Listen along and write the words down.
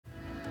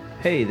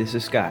Hey, this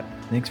is Scott.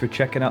 Thanks for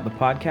checking out the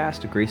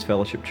podcast of Grace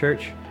Fellowship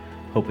Church.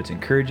 Hope it's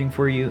encouraging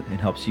for you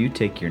and helps you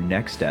take your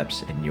next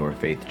steps in your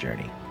faith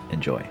journey.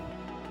 Enjoy.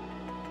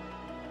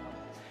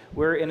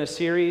 We're in a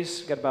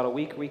series, got about a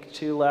week or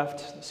two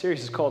left. The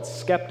series is called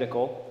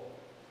Skeptical.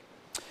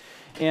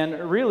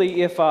 And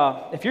really, if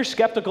you're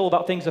skeptical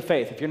about things of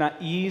faith, if you're not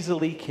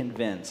easily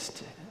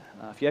convinced,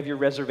 if you have your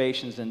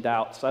reservations and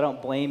doubts, I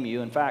don't blame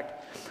you. In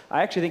fact,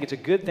 I actually think it's a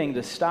good thing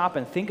to stop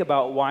and think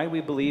about why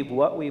we believe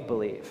what we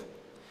believe.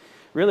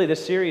 Really,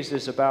 this series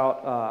is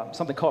about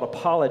something called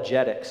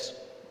apologetics.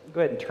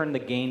 Go ahead and turn the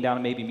gain down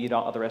and maybe mute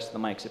all the rest of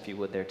the mics if you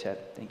would there,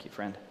 Ted. Thank you,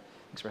 friend.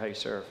 Thanks for how you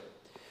serve.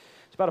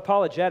 It's about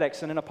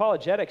apologetics, and in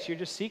apologetics, you're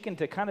just seeking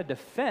to kind of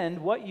defend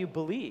what you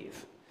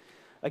believe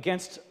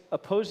against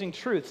opposing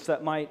truths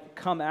that might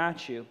come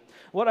at you.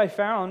 What I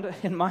found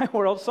in my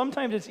world,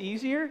 sometimes it's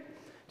easier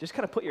just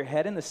kind of put your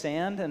head in the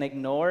sand and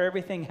ignore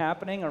everything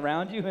happening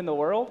around you in the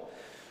world.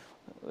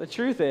 The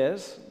truth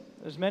is,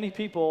 there's many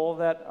people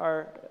that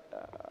are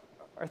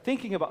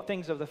thinking about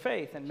things of the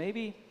faith, and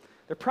maybe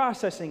they're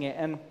processing it,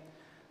 and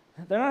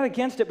they're not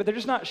against it, but they're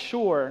just not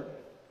sure.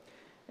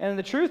 And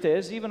the truth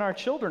is, even our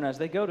children, as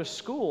they go to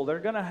school, they're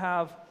going to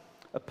have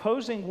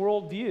opposing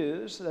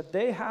worldviews that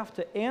they have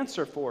to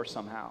answer for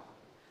somehow.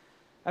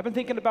 I've been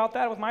thinking about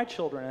that with my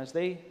children as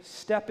they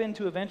step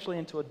eventually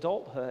into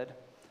adulthood.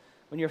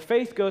 When your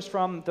faith goes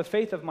from the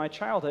faith of my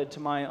childhood to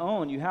my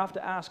own, you have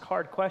to ask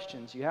hard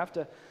questions. You have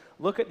to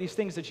look at these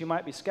things that you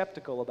might be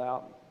skeptical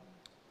about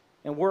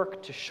and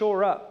work to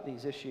shore up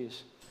these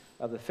issues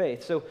of the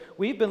faith. So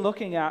we've been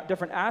looking at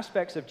different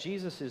aspects of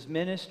Jesus'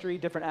 ministry,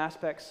 different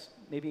aspects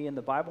maybe in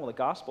the Bible, the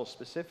gospel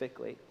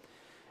specifically,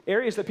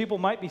 areas that people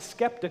might be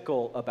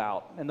skeptical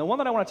about. And the one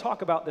that I want to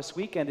talk about this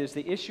weekend is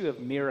the issue of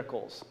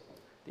miracles.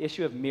 The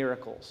issue of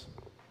miracles.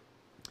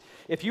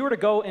 If you were to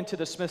go into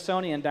the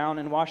Smithsonian down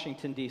in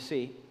Washington,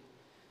 D.C.,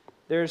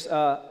 there's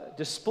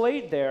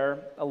displayed there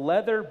a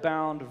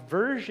leather-bound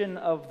version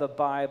of the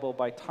Bible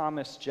by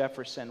Thomas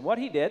Jefferson. What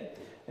he did,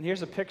 and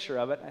here's a picture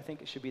of it. I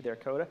think it should be there,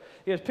 Coda.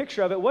 Here's a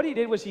picture of it. What he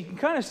did was you can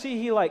kind of see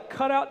he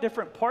cut out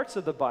different parts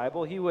of the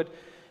Bible. He would,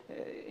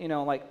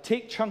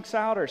 take chunks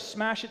out or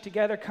smash it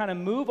together, kind of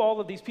move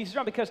all of these pieces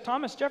around because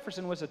Thomas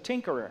Jefferson was a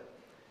tinkerer.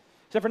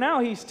 So for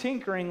now, he's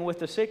tinkering with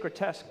the sacred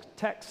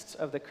texts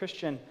of the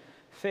Christian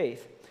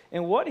faith.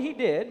 And what he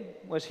did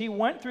was he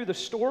went through the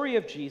story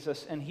of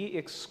Jesus and he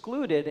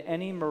excluded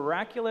any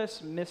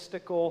miraculous,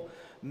 mystical,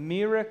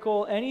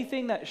 miracle,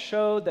 anything that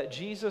showed that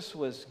Jesus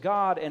was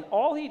God. And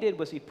all he did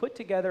was he put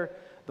together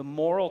the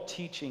moral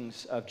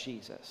teachings of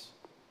Jesus.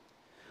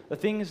 The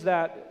things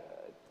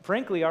that,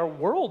 frankly, our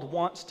world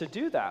wants to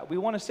do that. We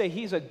want to say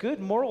he's a good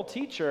moral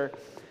teacher,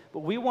 but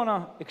we want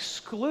to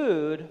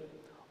exclude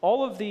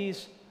all of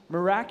these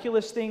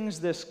miraculous things,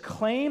 this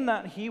claim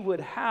that he would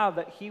have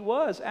that he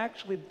was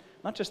actually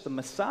not just the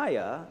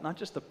Messiah, not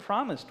just the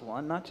promised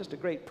one, not just a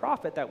great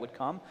prophet that would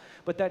come,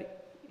 but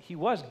that he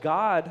was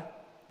God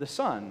the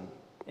Son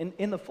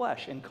in the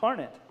flesh,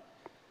 incarnate.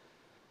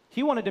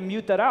 He wanted to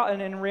mute that out,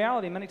 and in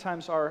reality, many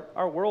times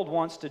our world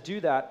wants to do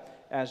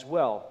that as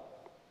well.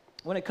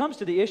 When it comes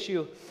to the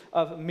issue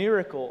of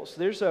miracles,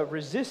 there's a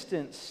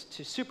resistance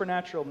to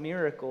supernatural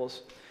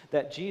miracles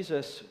that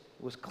Jesus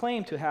was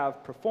claimed to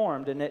have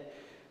performed, and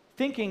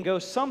thinking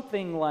goes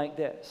something like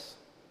this.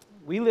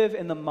 We live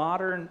in the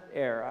modern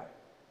era,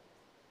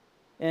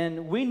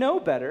 and we know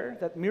better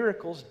that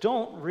miracles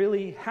don't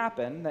really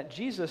happen, that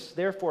Jesus,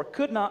 therefore,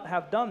 could not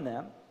have done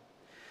them.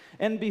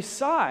 And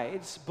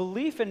besides,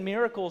 belief in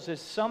miracles is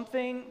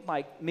something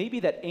like maybe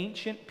that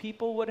ancient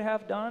people would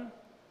have done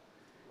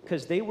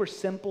because they were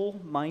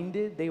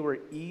simple-minded, they were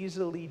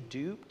easily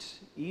duped,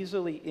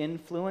 easily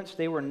influenced,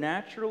 they were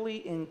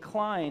naturally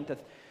inclined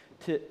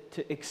to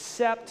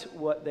accept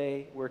what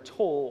they were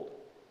told,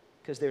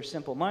 because they're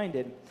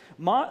simple-minded.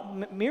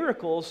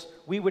 Miracles,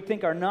 we would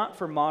think, are not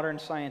for modern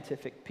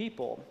scientific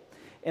people.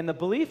 And the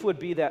belief would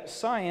be that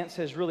science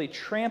has really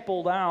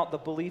trampled out the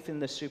belief in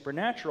the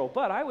supernatural.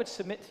 But I would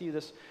submit to you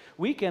this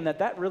weekend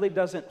that really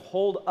doesn't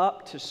hold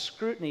up to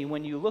scrutiny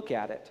when you look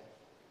at it.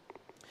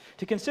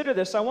 To consider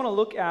this, I want to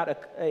look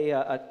at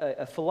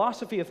a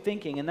philosophy of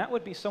thinking, and that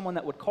would be someone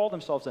that would call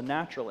themselves a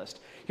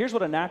naturalist. Here's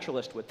what a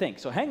naturalist would think.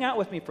 So hang out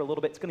with me for a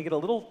little bit. It's going to get a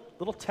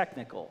little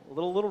technical, a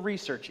little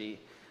researchy.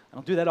 I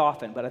don't do that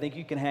often, but I think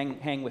you can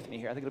hang with me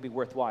here. I think it'll be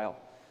worthwhile.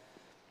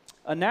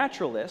 A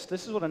naturalist,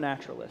 this is what a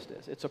naturalist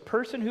is. It's a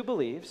person who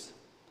believes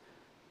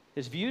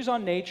his views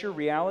on nature,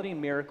 reality,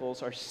 and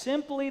miracles are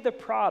simply the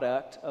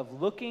product of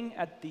looking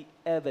at the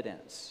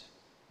evidence,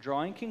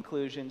 drawing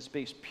conclusions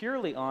based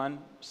purely on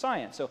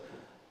science. So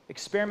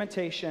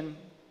experimentation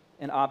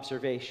and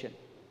observation.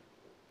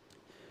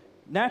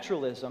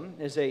 Naturalism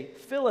is a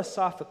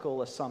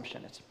philosophical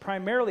assumption. It's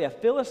primarily a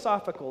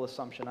philosophical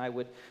assumption. I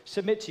would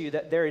submit to you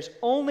that there is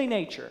only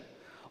nature.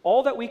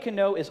 All that we can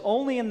know is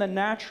only in the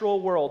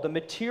natural world, the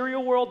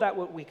material world, that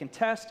what we can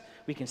test,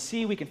 we can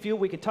see, we can feel,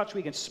 we can touch,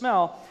 we can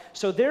smell.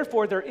 So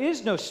therefore, there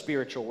is no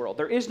spiritual world.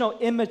 There is no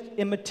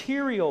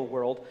immaterial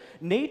world.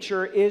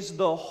 Nature is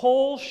the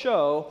whole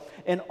show,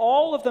 and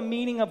all of the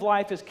meaning of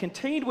life is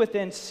contained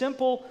within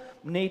simple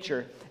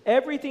nature.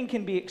 Everything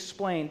can be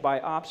explained by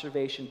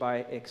observation, by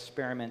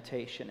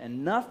experimentation,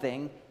 and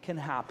nothing can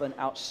happen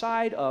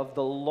outside of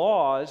the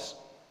laws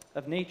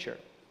of nature.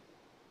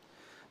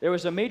 There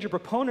was a major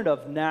proponent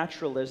of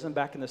naturalism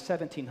back in the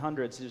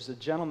 1700s. There was a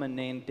gentleman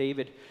named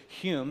David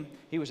Hume.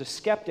 He was a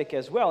skeptic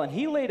as well, and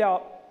he laid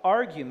out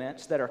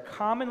arguments that are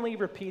commonly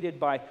repeated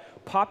by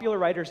popular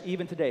writers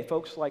even today,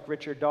 folks like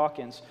Richard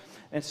Dawkins,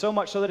 and so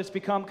much so that it's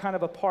become kind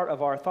of a part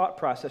of our thought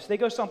process. They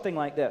go something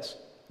like this.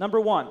 Number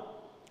one,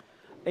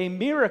 a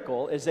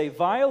miracle is a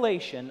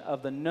violation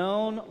of the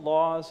known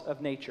laws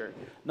of nature.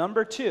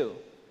 Number two,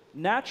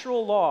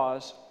 natural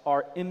laws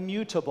are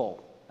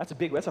immutable. That's a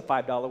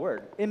 $5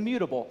 word.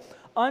 Immutable,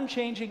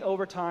 unchanging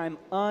over time,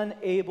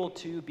 unable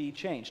to be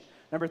changed.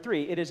 Number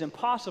three, it is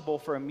impossible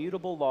for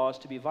immutable laws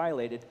to be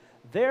violated.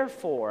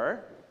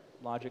 Therefore,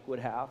 logic would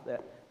have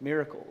that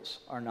miracles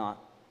are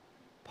not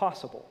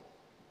possible.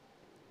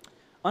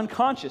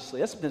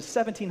 Unconsciously, that's the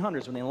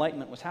 1700s when the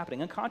Enlightenment was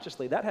happening.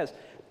 Unconsciously, that has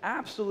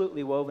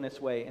absolutely woven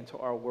its way into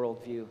our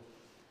worldview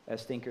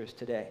as thinkers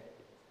today.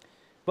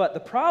 But the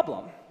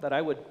problem that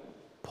I would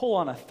pull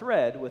on a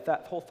thread with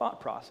that whole thought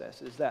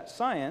process is that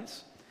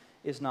science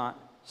is not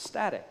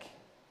static.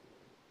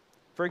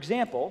 For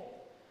example,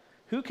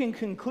 who can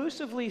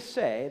conclusively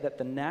say that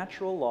the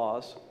natural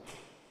laws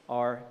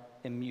are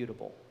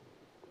immutable?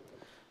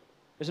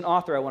 There's an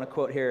author I want to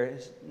quote here.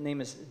 His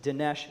name is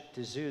Dinesh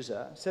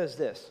D'Souza. It says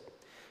this: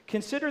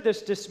 "Consider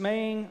this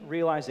dismaying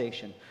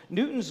realization.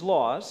 Newton's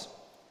laws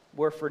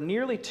were for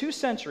nearly 2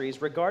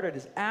 centuries regarded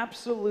as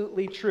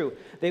absolutely true.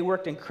 They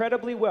worked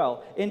incredibly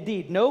well.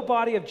 Indeed, no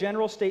body of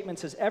general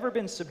statements has ever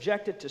been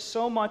subjected to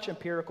so much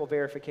empirical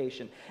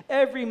verification.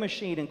 Every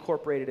machine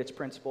incorporated its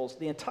principles.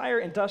 The entire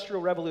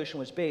Industrial Revolution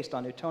was based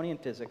on Newtonian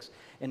physics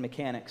and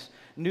mechanics.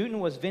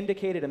 Newton was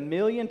vindicated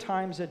 1,000,000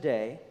 times a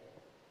day,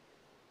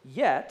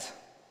 yet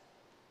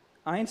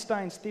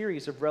Einstein's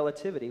theories of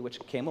relativity, which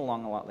came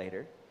along a lot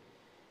later,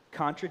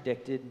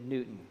 contradicted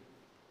Newton.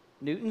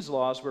 Newton's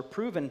laws were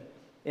proven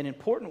in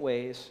important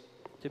ways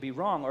to be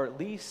wrong, or at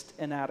least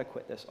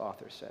inadequate, this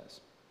author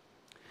says.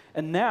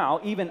 And now,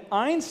 even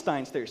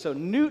Einstein's theory, so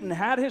Newton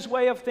had his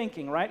way of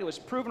thinking, right? It was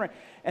proven right.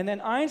 And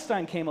then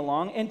Einstein came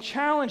along and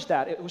challenged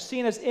that. It was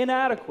seen as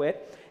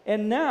inadequate,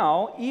 and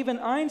now even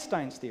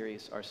Einstein's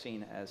theories are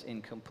seen as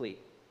incomplete.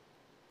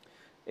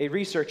 A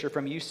researcher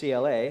from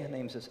UCLA, his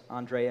name is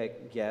Andrea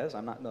Ghez,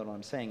 I'm not knowing if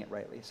I'm saying it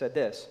rightly, said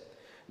this: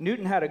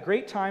 Newton had a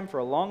great time for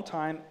a long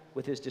time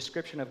with his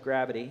description of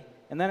gravity,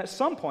 and then at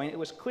some point it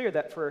was clear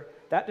that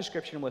that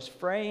description was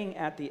fraying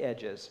at the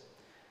edges.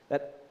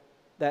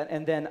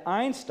 And then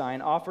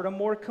Einstein offered a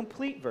more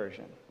complete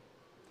version.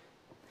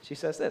 She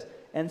says this: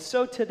 and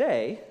so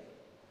today,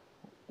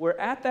 we're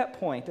at that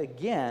point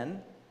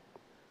again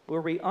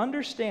where we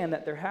understand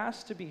that there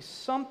has to be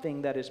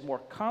something that is more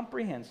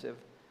comprehensive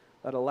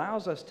that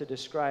allows us to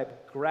describe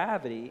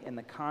gravity in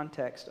the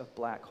context of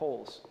black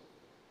holes.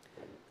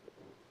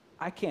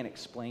 I can't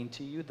explain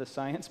to you the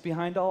science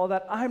behind all of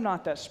that. I'm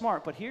not that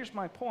smart, but here's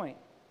my point.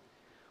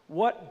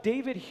 What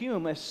David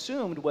Hume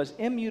assumed was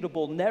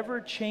immutable, never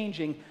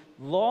changing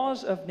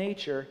laws of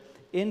nature,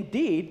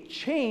 indeed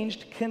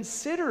changed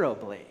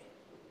considerably.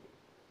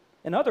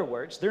 In other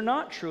words, they're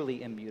not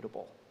truly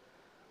immutable.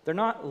 They're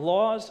not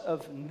laws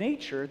of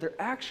nature, they're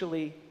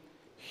actually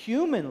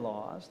human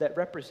laws that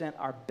represent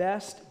our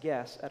best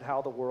guess at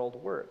how the world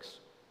works.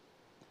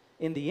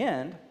 In the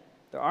end,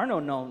 there are no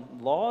known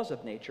laws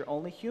of nature,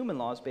 only human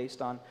laws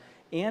based on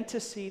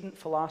antecedent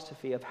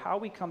philosophy of how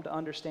we come to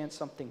understand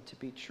something to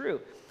be true.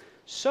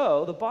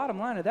 So the bottom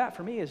line of that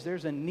for me is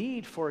there's a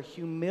need for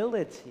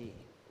humility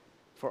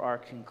for our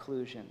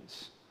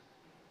conclusions.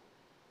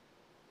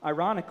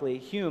 Ironically,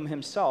 Hume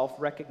himself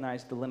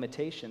recognized the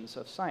limitations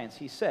of science.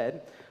 He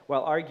said,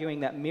 while arguing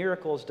that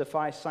miracles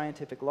defy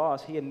scientific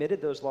laws, he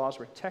admitted those laws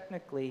were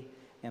technically,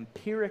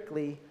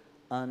 empirically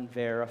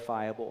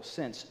unverifiable,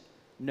 since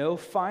no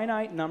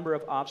finite number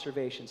of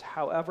observations,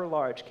 however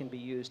large, can be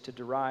used to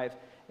derive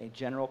a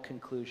general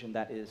conclusion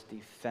that is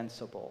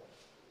defensible.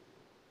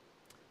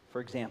 For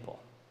example,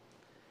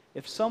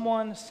 if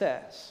someone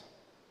says,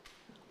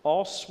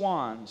 all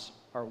swans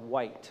are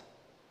white,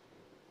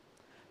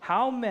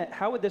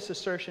 how would this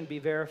assertion be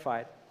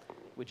verified?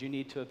 Would you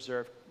need to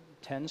observe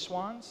 10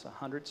 swans,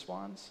 100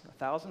 swans,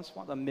 1,000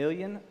 swans,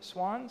 1,000,000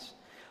 swans?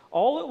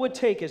 All it would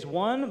take is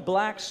one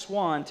black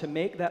swan to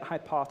make that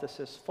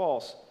hypothesis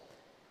false.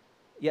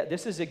 Yet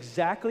this is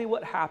exactly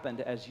what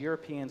happened as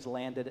Europeans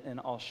landed in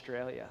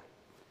Australia.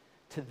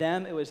 To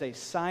them, it was a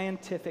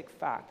scientific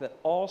fact that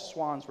all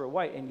swans were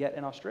white, and yet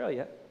in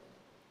Australia,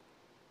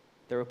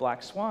 there were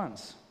black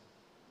swans.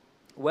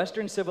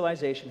 Western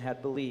civilization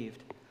had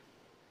believed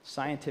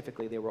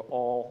scientifically they were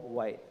all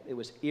white. It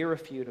was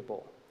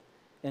irrefutable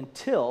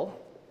until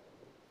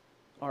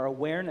Our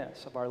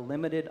awareness of our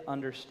limited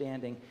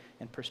understanding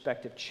and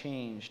perspective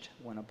changed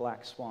when a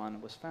black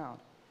swan was found.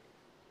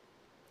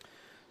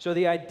 So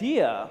the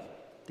idea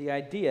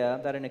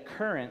that an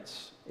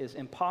occurrence is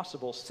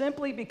impossible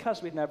simply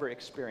because we've never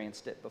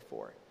experienced it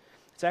before,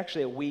 it's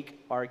actually a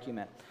weak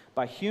argument.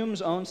 By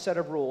Hume's own set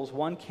of rules,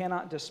 one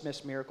cannot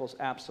dismiss miracles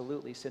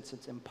absolutely, since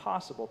it's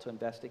impossible to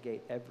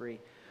investigate every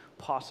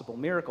possible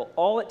miracle.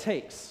 All it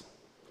takes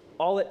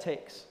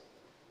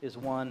is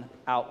one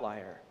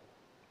outlier.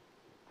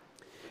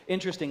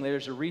 Interestingly,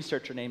 there's a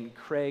researcher named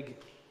Craig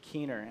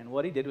Keener, and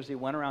what he did was he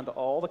went around to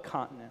all the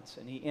continents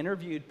and he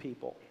interviewed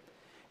people,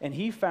 and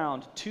he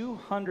found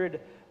 200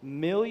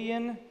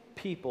 million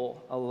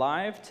people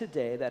alive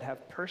today that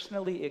have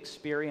personally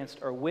experienced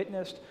or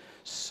witnessed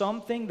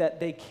something that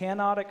they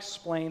cannot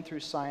explain through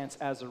science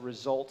as a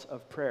result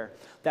of prayer.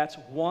 That's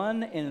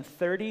 1 in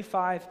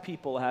 35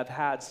 people have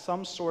had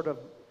some sort of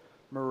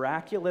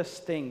miraculous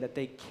thing that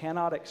they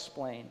cannot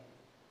explain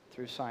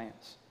through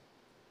science.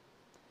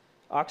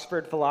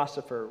 Oxford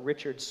philosopher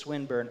Richard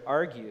Swinburne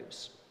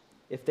argues,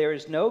 if there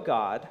is no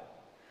God,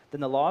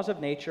 then the laws of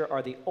nature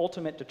are the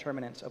ultimate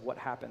determinants of what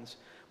happens.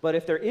 But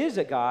if there is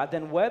a God,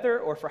 then whether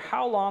or for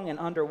how long and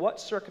under what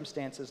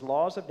circumstances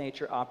laws of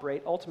nature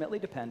operate ultimately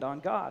depend on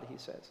God, he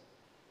says.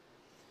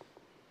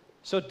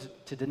 So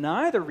to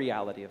deny the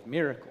reality of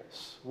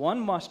miracles, one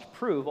must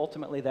prove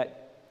ultimately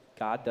that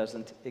God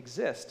doesn't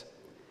exist.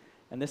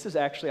 And this is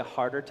actually a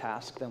harder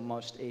task than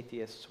most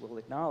atheists will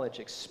acknowledge,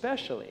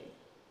 especially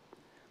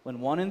when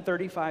 1 in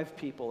 35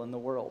 people in the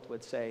world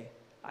would say,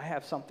 I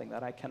have something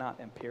that I cannot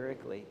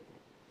empirically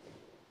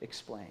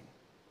explain.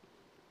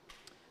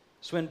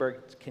 Swinburne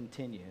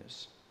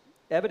continues,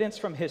 evidence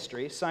from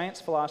history,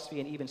 science, philosophy,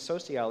 and even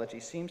sociology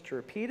seems to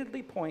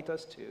repeatedly point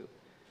us to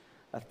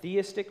a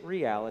theistic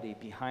reality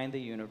behind the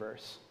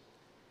universe,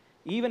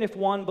 even if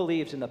one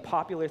believes in the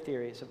popular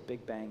theories of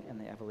Big Bang and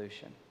the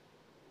evolution.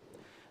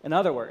 In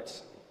other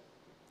words,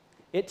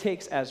 it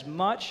takes as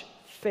much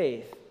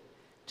faith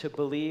to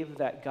believe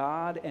that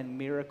God and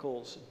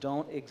miracles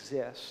don't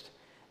exist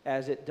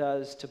as it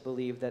does to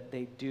believe that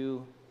they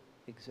do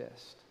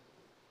exist.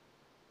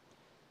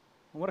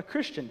 And what a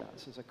Christian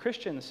does is a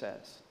Christian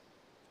says,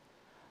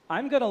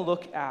 I'm going to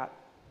look at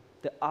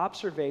the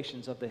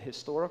observations of the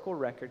historical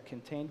record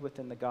contained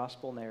within the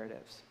gospel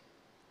narratives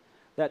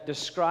that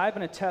describe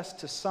and attest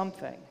to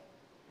something,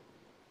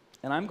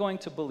 and I'm going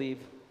to believe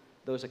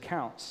those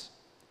accounts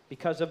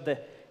because of the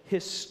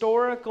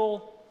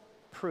historical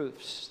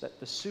proofs that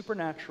the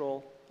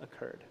supernatural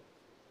occurred.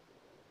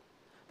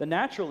 The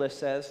naturalist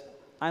says,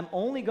 I'm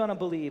only going to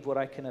believe what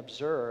I can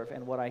observe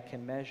and what I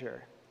can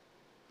measure.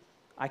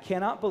 I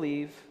cannot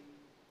believe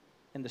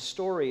in the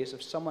stories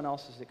of someone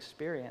else's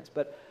experience,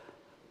 but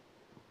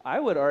I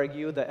would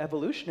argue the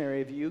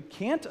evolutionary view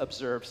can't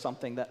observe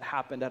something that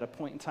happened at a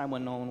point in time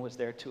when no one was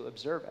there to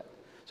observe it.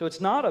 So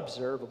it's not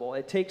observable.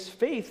 It takes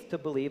faith to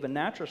believe a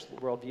naturalist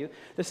worldview,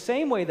 the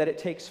same way that it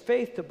takes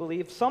faith to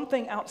believe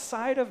something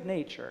outside of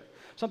nature,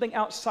 something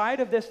outside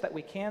of this that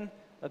we can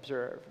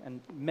observe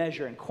and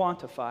measure and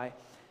quantify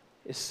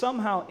is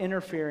somehow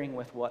interfering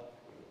with what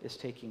is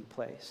taking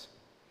place.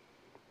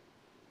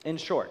 In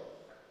short,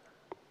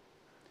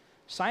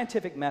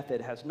 scientific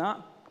method has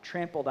not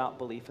trampled out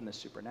belief in the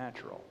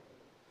supernatural.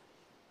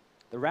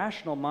 The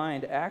rational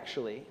mind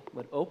actually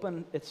would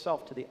open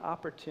itself to the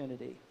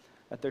opportunity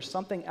that there's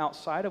something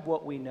outside of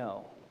what we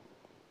know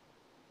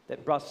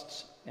that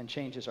busts and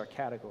changes our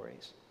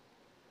categories.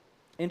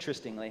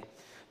 Interestingly,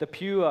 the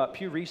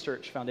Pew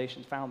Research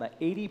Foundation found that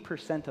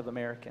 80% of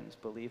Americans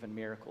believe in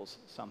miracles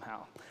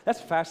somehow. That's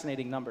a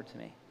fascinating number to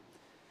me.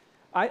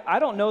 I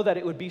don't know that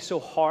it would be so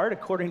hard,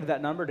 according to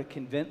that number, to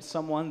convince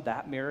someone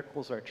that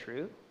miracles are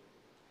true.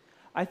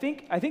 I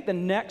think the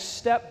next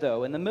step,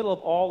 though, in the middle of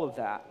all of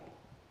that,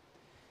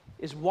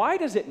 is why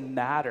does it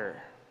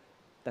matter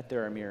that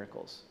there are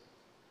miracles?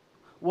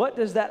 What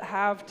does that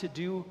have to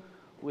do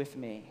with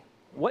me?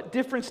 What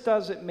difference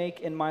does it make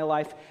in my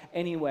life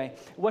anyway?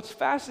 What's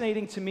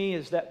fascinating to me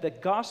is that the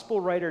gospel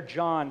writer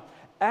John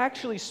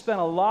actually spent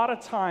a lot of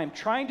time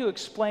trying to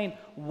explain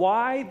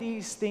why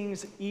these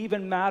things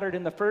even mattered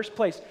in the first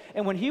place.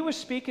 And when he was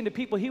speaking to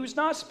people, he was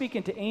not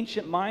speaking to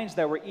ancient minds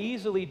that were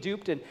easily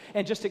duped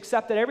and just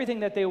accepted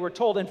everything that they were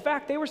told. In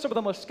fact, they were some of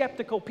the most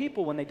skeptical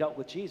people when they dealt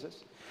with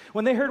Jesus.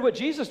 When they heard what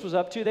Jesus was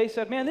up to, they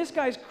said, man, this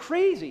guy's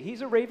crazy.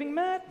 He's a raving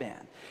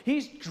madman.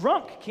 He's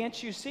drunk.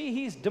 Can't you see?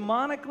 He's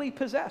demonically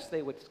possessed,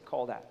 they would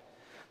call that.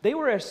 They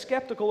were as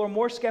skeptical or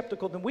more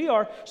skeptical than we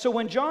are. So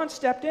when John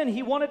stepped in,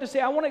 he wanted to say,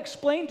 I want to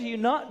explain to you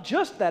not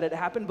just that it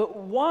happened, but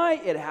why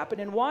it happened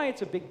and why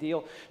it's a big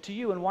deal to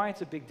you and why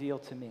it's a big deal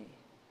to me.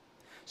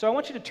 So I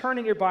want you to turn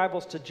in your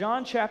Bibles to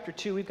John chapter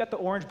 2. We've got the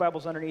orange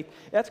Bibles underneath.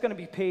 That's going to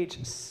be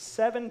page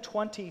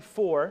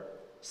 724.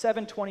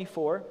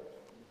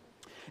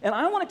 And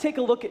I want to take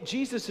a look at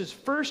Jesus'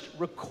 first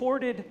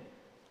recorded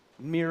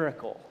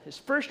miracle. His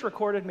first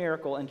recorded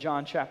miracle in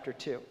John chapter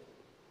 2.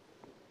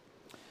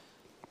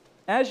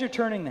 As you're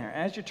turning there,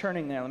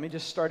 let me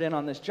just start in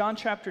on this. John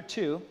chapter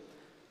 2,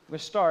 we'll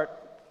start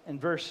in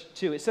verse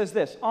 2. It says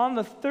this, on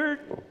the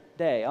third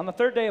day. On the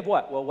third day of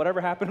what? Well,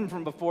 whatever happened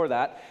from before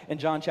that in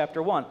John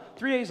chapter 1.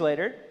 3 days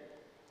later,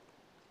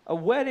 a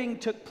wedding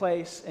took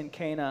place in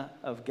Cana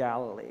of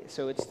Galilee.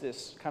 So it's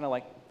this kind of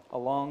like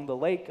along the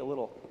lake, a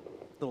little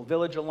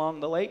village along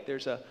the lake.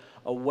 There's a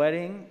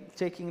wedding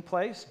taking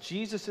place.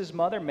 Jesus'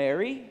 mother,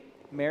 Mary,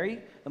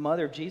 the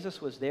mother of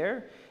Jesus, was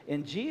there.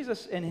 And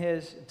Jesus and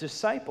his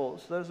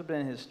disciples, those have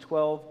been his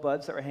 12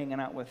 buds that were hanging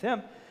out with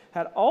him,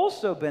 had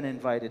also been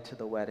invited to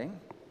the wedding.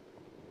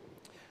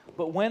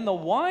 But when the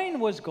wine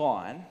was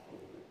gone,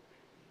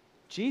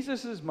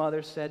 Jesus'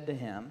 mother said to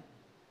him,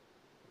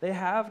 "They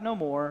have no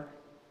more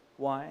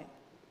wine."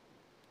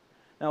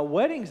 Now,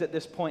 weddings at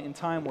this point in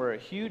time were a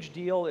huge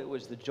deal. It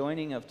was the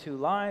joining of two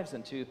lives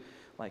and two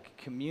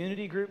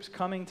community groups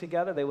coming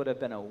together. They would have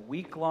been a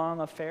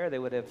week-long affair. They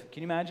would have,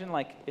 can you imagine,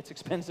 it's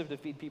expensive to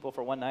feed people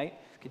for one night.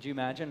 Could you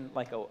imagine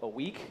a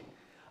week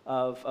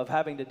of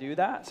having to do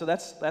that? So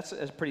that's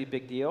a pretty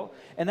big deal.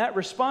 And that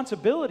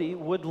responsibility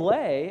would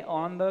lay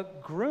on the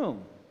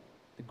groom.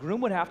 The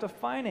groom would have to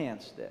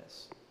finance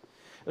this.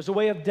 It was a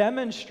way of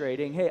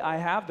demonstrating, hey, I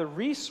have the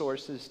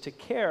resources to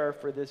care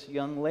for this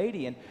young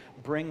lady and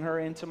bring her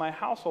into my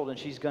household, and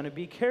she's going to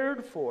be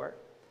cared for.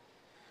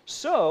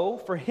 So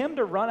for him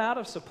to run out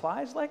of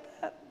supplies like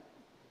that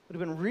would have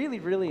been really,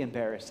 really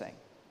embarrassing.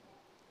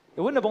 It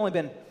wouldn't have only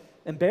been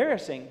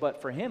embarrassing,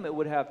 but for him it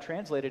would have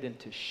translated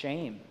into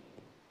shame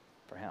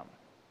for him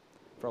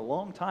for a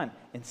long time.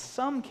 In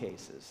some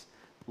cases,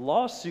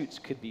 lawsuits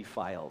could be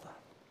filed.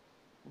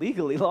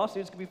 Legally,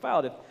 lawsuits could be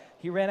filed if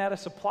he ran out of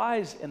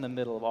supplies in the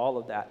middle of all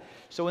of that.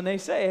 So when they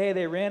say, hey,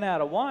 they ran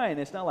out of wine,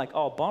 it's not like,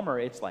 oh, bummer.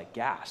 It's like,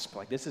 gasp.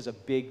 This is a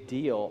big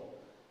deal.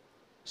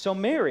 So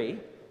Mary,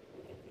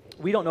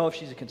 we don't know if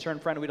she's a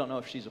concerned friend. We don't know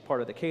if she's a part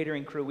of the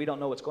catering crew. We don't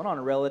know what's going on,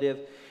 a relative.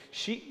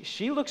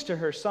 She looks to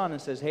her son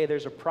and says, hey,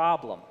 there's a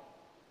problem.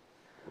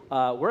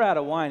 We're out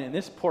of wine, and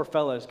this poor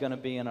fellow is going to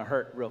be in a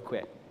hurt real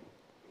quick.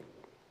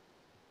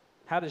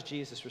 How does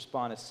Jesus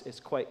respond?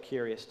 It's quite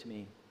curious to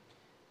me.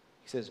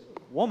 He says,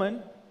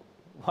 woman,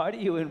 why do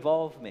you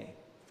involve me?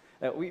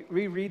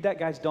 We read that,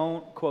 guys.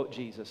 Don't quote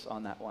Jesus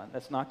on that one.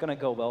 That's not going to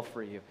go well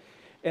for you.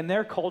 In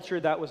their culture,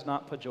 that was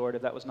not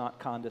pejorative. That was not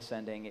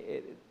condescending.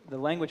 The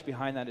language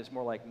behind that is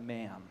more like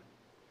ma'am.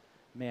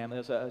 Ma'am,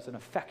 it was an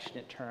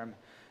affectionate term.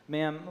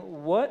 Ma'am,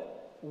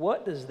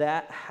 what does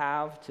that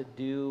have to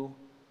do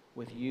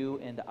with you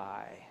and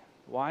I?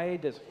 Why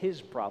does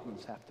his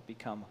problems have to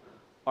become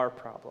our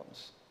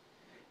problems?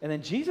 And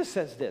then Jesus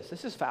says this.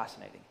 This is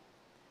fascinating.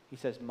 He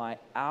says, my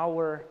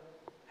hour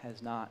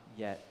has not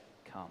yet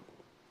come.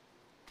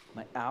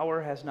 My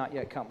hour has not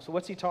yet come. So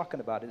what's he talking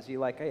about? Is he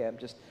like, hey, I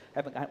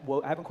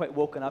haven't quite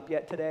woken up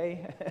yet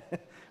today,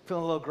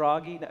 feeling a little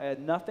groggy?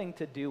 Nothing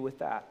to do with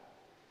that.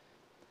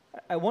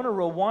 I want to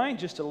rewind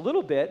just a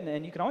little bit,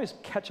 and you can always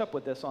catch up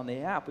with this on the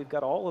app. We've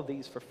got all of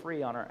these for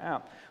free on our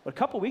app. But a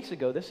couple weeks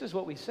ago, this is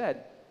what we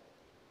said.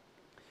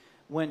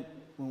 When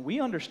we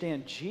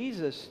understand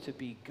Jesus to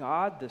be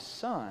God the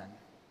Son,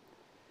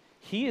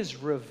 he is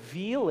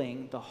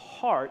revealing the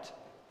heart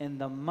and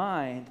the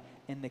mind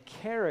and the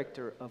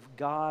character of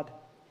God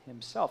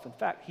himself. In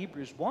fact,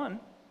 Hebrews 1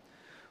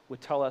 would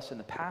tell us in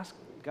the past,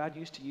 God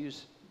used to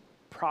use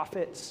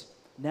prophets.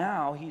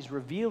 Now he's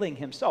revealing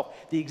himself.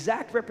 The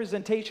exact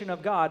representation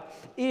of God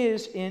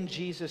is in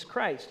Jesus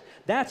Christ.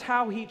 That's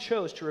how he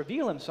chose to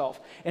reveal himself.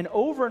 And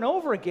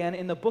over again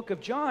in the book of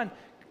John,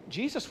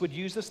 Jesus would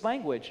use this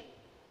language.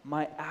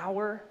 My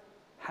hour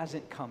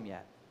hasn't come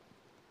yet.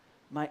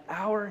 My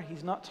hour,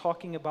 he's not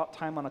talking about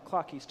time on a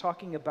clock. He's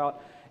talking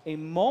about a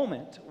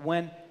moment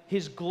when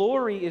his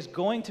glory is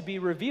going to be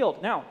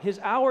revealed. Now, his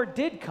hour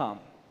did come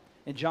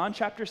in John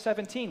chapter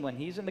 17 when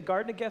he's in the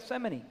Garden of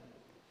Gethsemane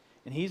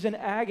and he's in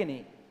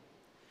agony.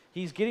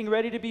 He's getting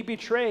ready to be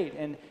betrayed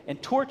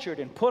and tortured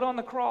and put on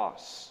the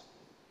cross.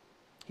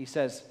 He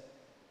says,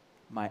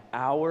 my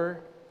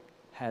hour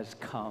has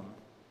come.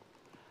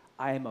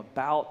 I am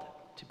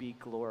about to be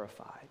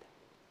glorified.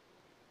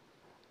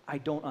 I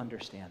don't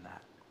understand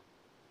that.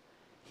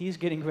 He's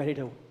getting ready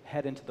to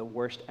head into the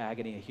worst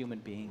agony a human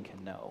being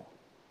can know.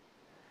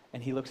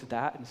 And he looks at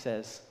that and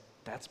says,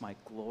 that's my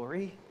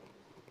glory?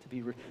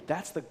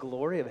 That's the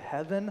glory of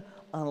heaven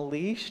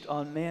unleashed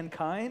on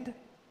mankind?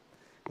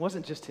 It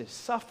wasn't just his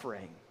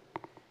suffering.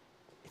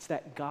 It's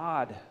that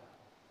God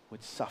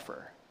would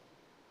suffer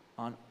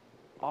on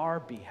our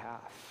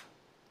behalf.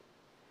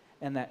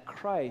 And that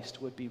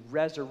Christ would be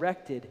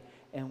resurrected,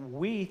 and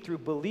we, through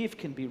belief,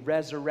 can be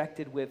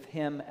resurrected with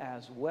him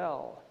as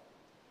well.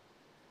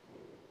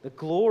 The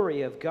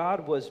glory of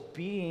God was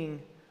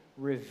being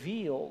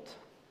revealed.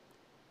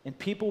 And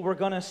people were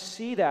going to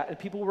see that, and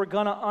people were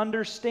going to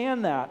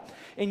understand that.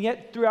 And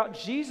yet, throughout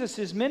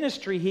Jesus'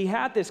 ministry, he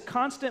had this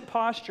constant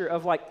posture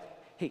of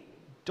hey,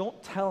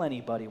 don't tell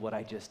anybody what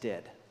I just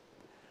did.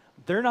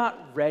 They're not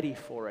ready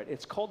for it.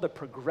 It's called the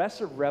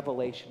progressive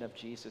revelation of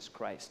Jesus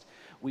Christ.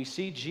 We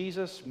see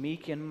Jesus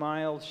meek and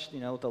mild,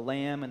 the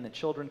lamb and the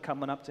children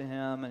coming up to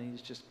him, and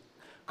he's just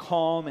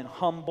calm and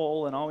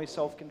humble and always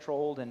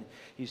self-controlled, and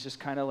he's just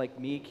kind of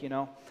meek,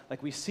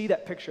 we see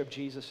that picture of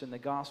Jesus in the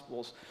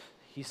Gospels.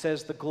 He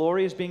says the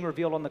glory is being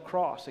revealed on the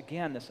cross.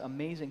 Again, this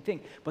amazing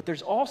thing. But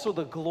there's also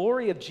the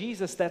glory of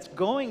Jesus that's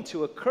going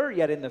to occur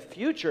yet in the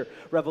future.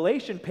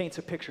 Revelation paints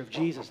a picture of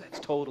Jesus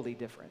that's totally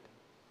different.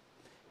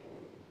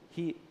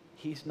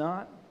 He's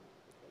not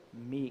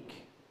meek.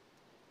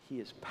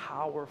 He is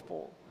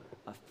powerful,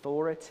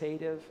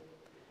 authoritative.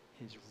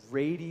 He's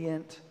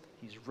radiant.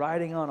 He's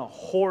riding on a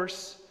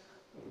horse,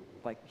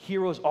 like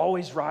heroes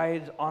always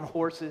ride on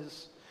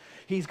horses.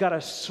 He's got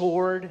a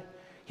sword.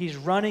 He's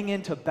running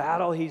into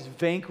battle. He's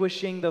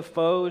vanquishing the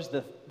foes,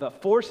 the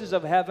forces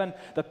of heaven,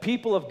 the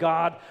people of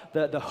God,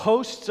 the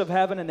hosts of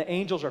heaven, and the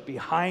angels are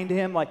behind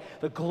him. Like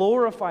the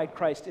glorified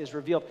Christ is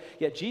revealed.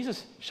 Yet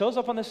Jesus shows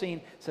up on the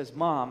scene, says,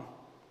 Mom,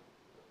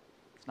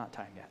 it's not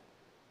time yet.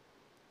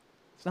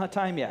 It's not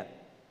time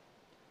yet.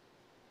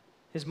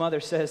 His mother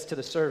says to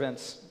the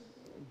servants,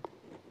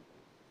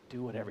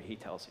 do whatever he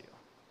tells you.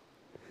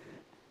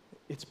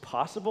 It's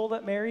possible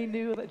that Mary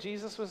knew that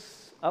Jesus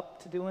was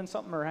up to doing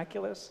something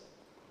miraculous.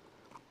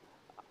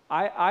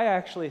 I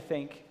actually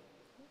think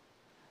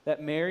that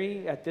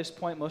Mary, at this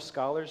point, most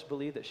scholars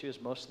believe that she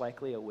was most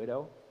likely a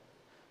widow.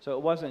 So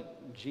it wasn't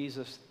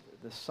Jesus,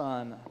 the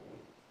son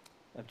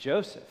of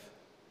Joseph.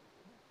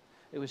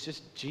 It was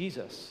just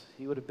Jesus.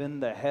 He would have been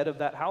the head of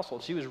that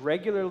household. She was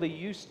regularly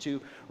used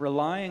to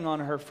relying on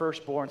her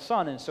firstborn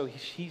son, and so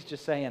he's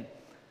just saying,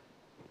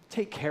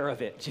 take care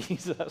of it,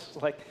 Jesus.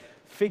 Like,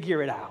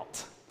 figure it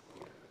out.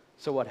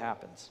 So what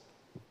happens?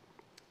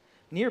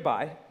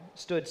 Nearby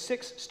stood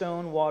 6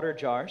 stone water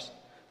jars,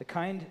 the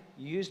kind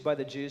used by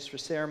the Jews for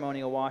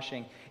ceremonial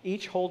washing,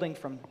 each holding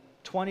from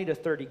 20 to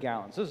 30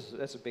 gallons.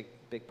 That's a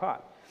big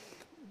pot.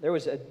 There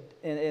was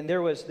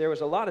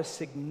a lot of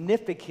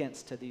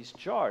significance to these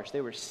jars. They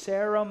were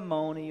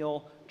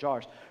ceremonial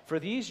jars. For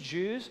these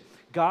Jews,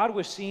 God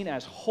was seen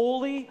as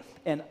holy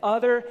and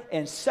other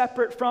and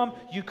separate from.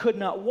 You could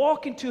not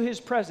walk into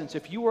his presence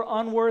if you were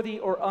unworthy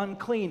or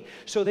unclean.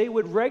 So they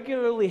would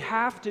regularly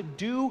have to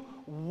do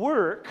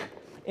work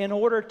in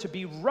order to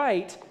be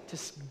right, to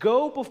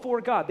go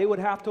before God. They would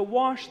have to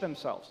wash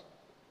themselves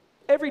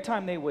every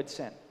time they would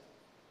sin.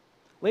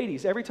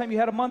 Ladies, every time you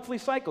had a monthly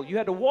cycle, you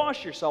had to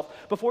wash yourself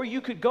before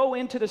you could go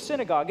into the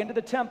synagogue, into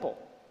the temple,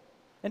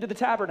 into the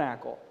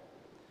tabernacle.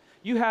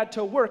 You had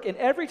to work, and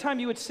every time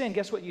you would sin,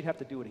 guess what? You'd have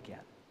to do it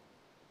again.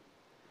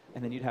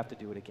 And then you'd have to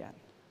do it again.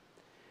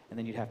 And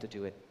then you'd have to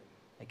do it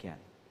again.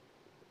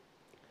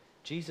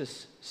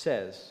 Jesus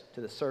says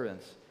to the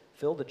servants,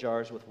 fill the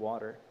jars with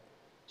water.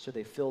 So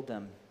they filled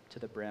them to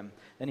the brim.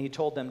 Then he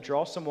told them,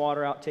 draw some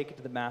water out, take it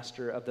to the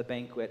master of the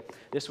banquet.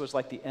 This was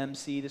like the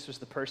MC. This was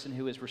the person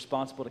who was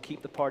responsible to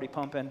keep the party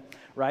pumping,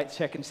 right?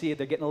 Check and see.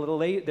 They're getting a little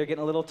late. They're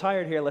getting a little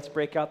tired here. Let's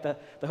break out the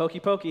hokey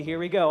pokey. Here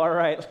we go. All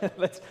right,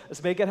 let's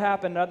make it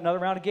happen. Another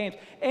round of games.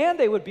 And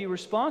they would be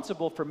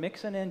responsible for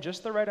mixing in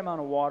just the right amount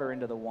of water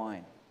into the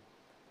wine.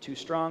 Too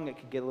strong, it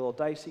could get a little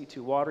dicey.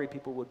 Too watery,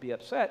 people would be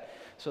upset.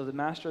 So the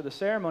master of the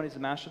ceremonies,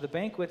 the master of the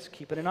banquets,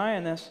 keeping an eye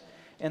on this.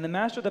 And the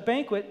master of the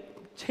banquet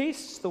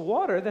tastes the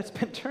water that's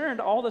been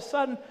turned all of a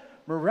sudden,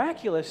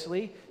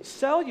 miraculously,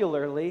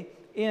 cellularly,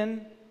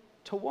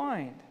 into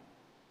wine.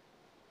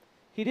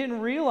 He didn't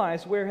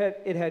realize where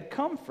it had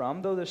come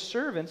from, though the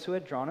servants who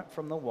had drawn it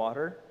from the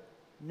water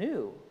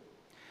knew.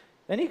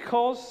 Then he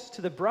calls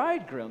to the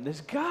bridegroom, this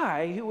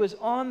guy who was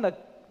on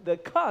the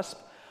cusp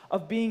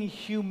of being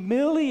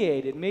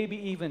humiliated, maybe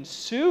even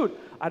sued.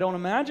 I don't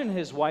imagine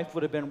his wife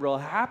would have been real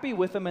happy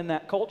with him in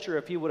that culture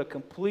if he would have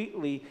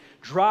completely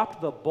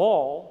dropped the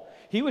ball.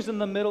 He was in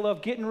the middle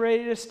of getting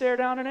ready to stare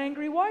down an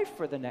angry wife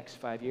for the next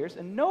 5 years,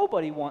 and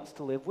nobody wants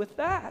to live with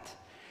that.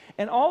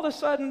 And all of a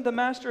sudden, the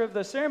master of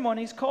the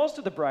ceremonies calls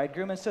to the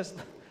bridegroom and says,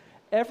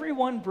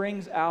 everyone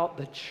brings out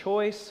the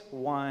choice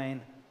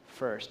wine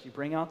first. You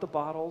bring out the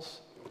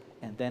bottles,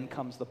 and then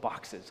comes the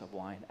boxes of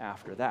wine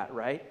after that,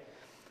 right?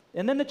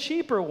 And then the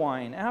cheaper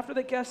wine after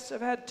the guests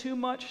have had too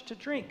much to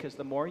drink, because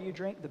the more you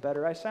drink, the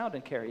better I sound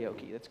in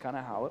karaoke. That's kind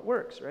of how it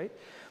works, right?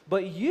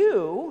 But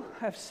you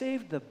have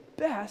saved the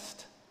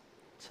best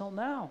till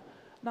now.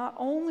 Not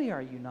only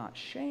are you not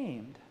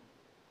shamed,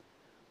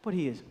 but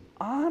he is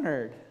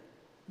honored.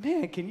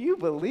 Man, can you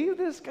believe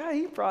this guy?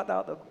 He brought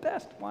out the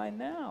best wine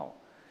now.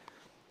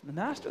 The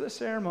master of the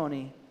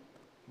ceremony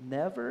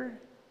never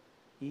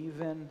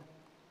even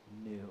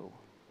knew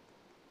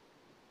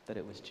that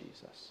it was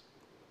Jesus.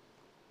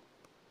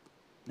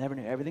 Never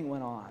knew. Everything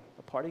went on.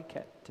 The party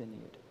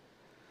continued.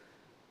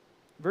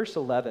 Verse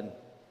 11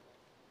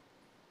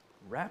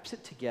 wraps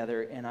it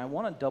together, and I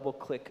want to double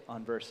click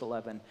on verse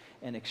 11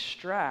 and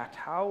extract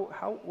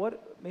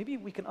what maybe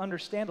we can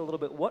understand a little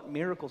bit what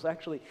miracles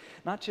actually,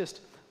 not just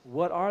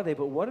what are they,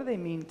 but what do they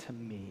mean to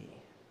me?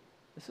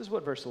 This is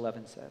what verse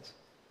 11 says.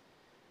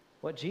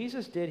 What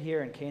Jesus did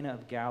here in Cana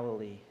of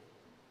Galilee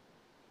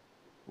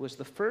was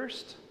the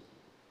first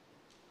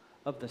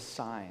of the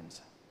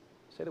signs.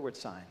 Say the word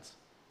signs.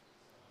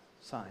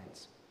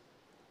 Signs.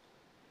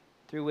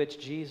 Through which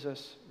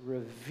Jesus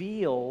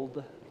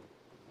revealed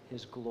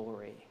his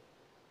glory.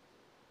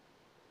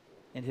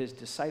 And his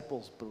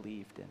disciples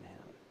believed in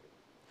him.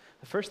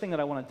 The first thing that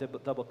I want to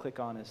double click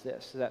on is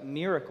this, that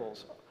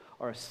miracles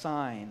are a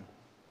sign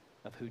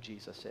of who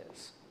Jesus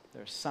is.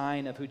 They're a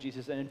sign of who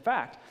Jesus is. And in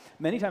fact,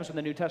 many times when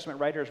the New Testament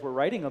writers were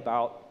writing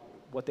about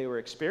what they were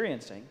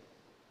experiencing,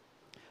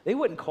 they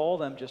wouldn't call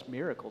them just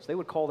miracles. They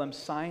would call them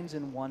signs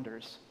and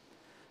wonders.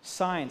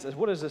 Signs,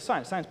 what is a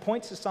sign? Signs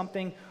points to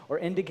something or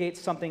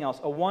indicates something else.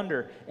 A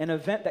wonder, an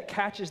event that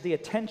catches the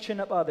attention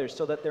of others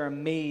so that they're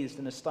amazed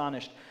and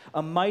astonished.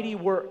 A mighty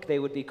work, they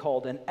would be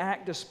called, an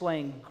act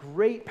displaying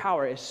great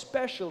power,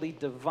 especially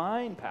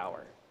divine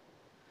power.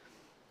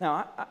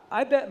 Now,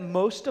 I bet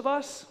most of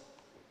us,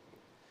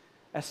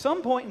 at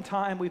some point in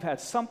time, we've had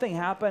something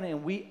happen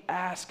and we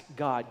ask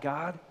God,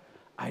 God,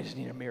 I just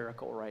need a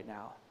miracle right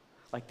now.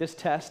 Like this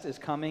test is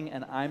coming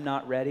and I'm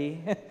not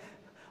ready.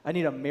 I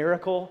need a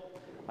miracle.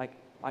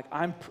 Like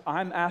I'm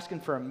asking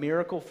for a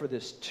miracle for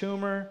this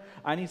tumor.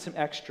 I need some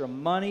extra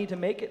money to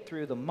make it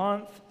through the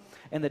month.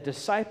 And the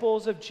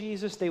disciples of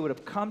Jesus, they would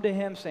have come to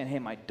him saying, hey,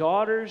 my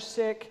daughter's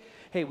sick.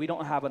 Hey, we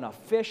don't have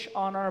enough fish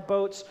on our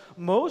boats.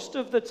 Most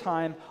of the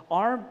time,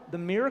 the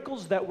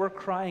miracles that we're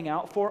crying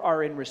out for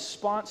are in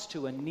response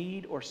to a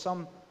need or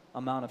some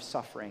amount of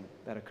suffering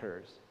that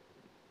occurs.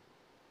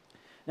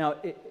 Now,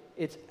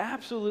 it's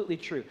absolutely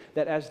true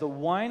that as the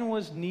wine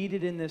was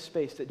needed in this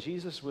space, that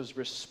Jesus was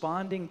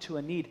responding to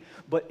a need,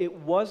 but it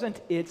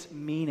wasn't its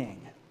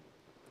meaning.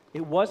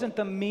 It wasn't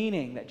the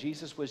meaning that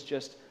Jesus was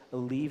just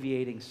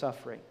alleviating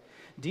suffering.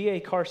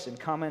 D.A. Carson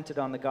commented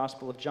on the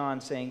Gospel of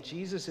John saying,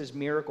 Jesus'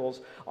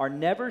 miracles are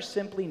never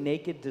simply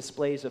naked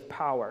displays of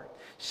power,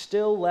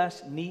 still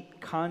less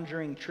neat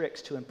conjuring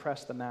tricks to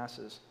impress the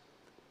masses.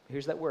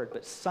 Here's that word,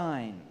 but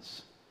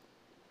signs.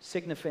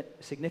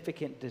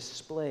 Significant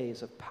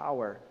displays of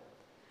power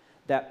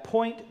that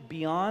point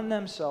beyond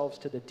themselves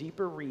to the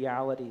deeper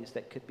realities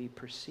that could be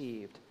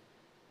perceived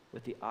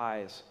with the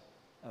eyes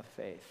of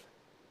faith.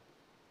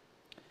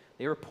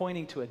 They were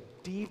pointing to a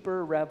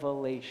deeper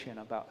revelation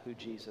about who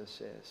Jesus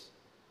is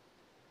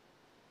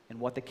and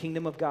what the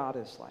kingdom of God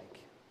is like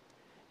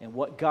and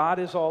what God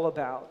is all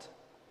about.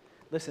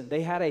 Listen,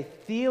 they had a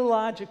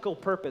theological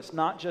purpose,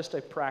 not just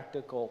a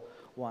practical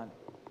one.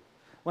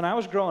 When I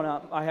was growing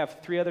up, I have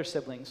 3 other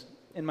siblings,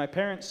 and my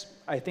parents,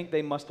 I think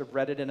they must have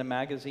read it in a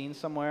magazine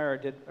somewhere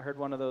or heard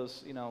one of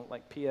those,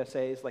 like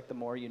PSAs, like The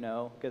More You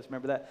Know. You guys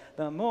remember that?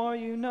 The more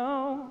you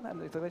know.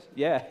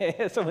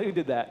 Yeah, someone who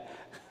did that.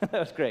 That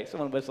was great.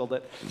 Someone whistled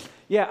it.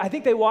 Yeah, I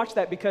think they watched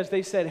that because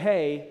they said,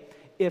 hey,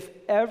 if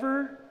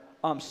ever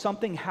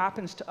something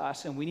happens to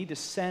us and we need to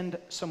send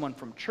someone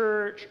from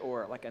church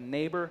or like a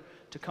neighbor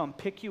to come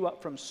pick you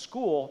up from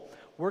school,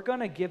 we're going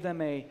to give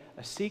them a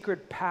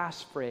secret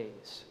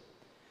passphrase.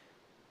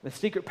 The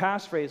secret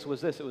passphrase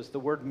was this. It was the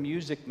word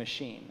music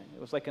machine.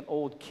 It was like an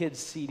old kid's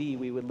CD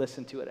we would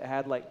listen to. It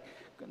had like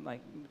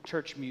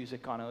church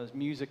music on it. It was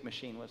Music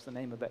Machine was the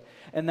name of it.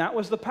 And that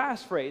was the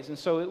passphrase. And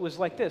so it was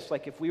like this.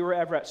 Like if we were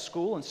ever at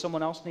school and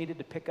someone else needed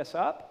to pick us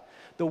up,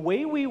 the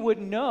way we would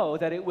know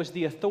that it was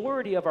the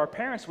authority of our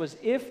parents was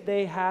if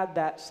they had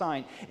that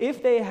sign.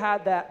 If they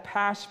had that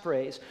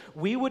passphrase,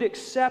 we would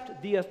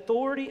accept the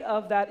authority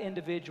of that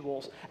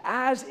individual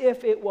as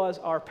if it was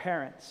our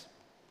parents.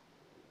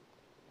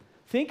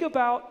 Think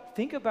about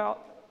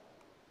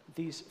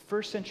these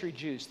first century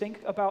Jews.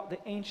 Think about the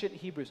ancient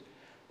Hebrews.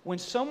 When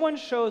someone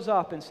shows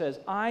up and says,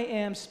 I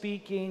am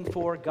speaking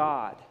for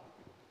God,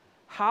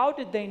 how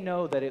did they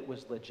know that it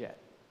was legit?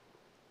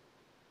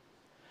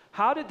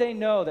 How did they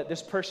know that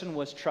this person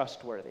was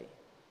trustworthy?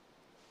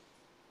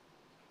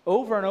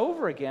 Over and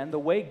over again, the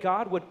way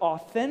God would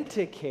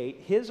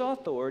authenticate his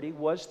authority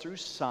was through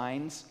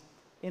signs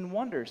and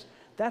wonders.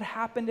 That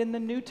happened in the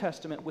New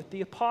Testament with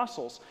the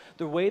apostles.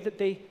 The way that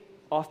they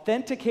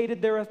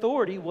authenticated their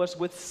authority was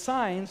with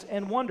signs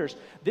and wonders.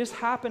 This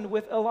happened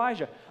with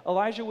Elijah.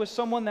 Elijah was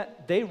someone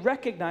that they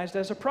recognized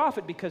as a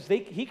prophet because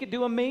he could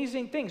do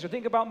amazing things. Or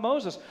think about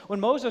Moses. When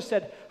Moses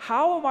said,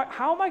 how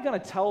am I going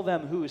to tell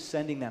them who is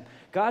sending them?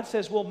 God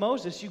says, well,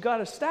 Moses, you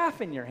got a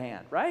staff in your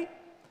hand, right?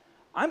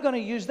 I'm going to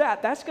use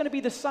that. That's going to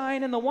be the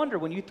sign and the wonder.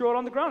 When you throw it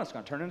on the ground, it's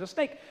going to turn into a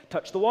snake.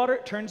 Touch the water,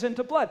 it turns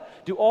into blood.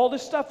 Do all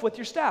this stuff with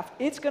your staff.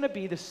 It's going to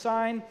be the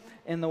sign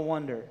and the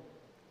wonder.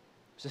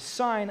 It's a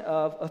sign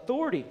of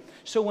authority.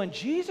 So when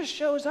Jesus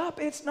shows up,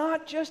 it's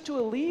not just to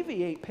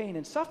alleviate pain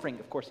and suffering.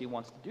 Of course, he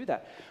wants to do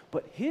that.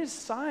 But his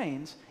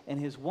signs and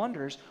his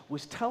wonders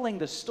was telling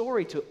the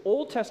story to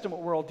Old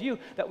Testament worldview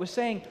that was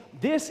saying,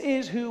 this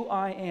is who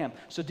I am.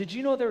 So did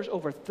you know there's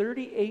over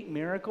 38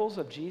 miracles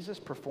of Jesus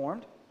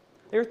performed?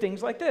 There are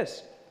things like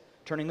this: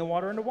 turning the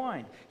water into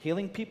wine,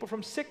 healing people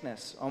from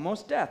sickness,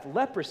 almost death,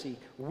 leprosy,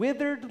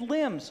 withered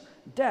limbs,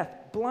 death,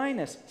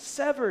 blindness,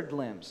 severed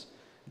limbs,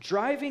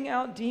 driving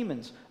out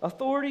demons,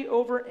 authority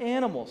over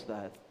animals.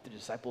 The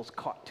disciples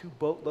caught 2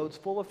 boatloads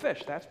full of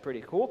fish. That's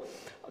pretty cool.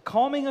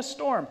 Calming a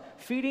storm,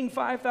 feeding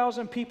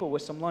 5,000 people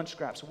with some lunch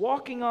scraps,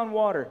 walking on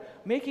water,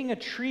 making a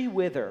tree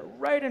wither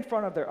right in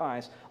front of their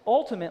eyes,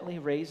 ultimately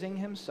raising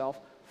himself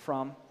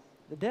from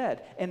the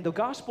dead. And the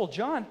Gospel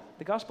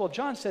of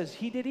John says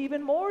he did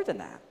even more than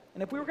that.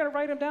 And if we were going to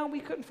write them down,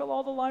 we couldn't fill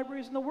all the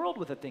libraries in the world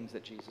with the things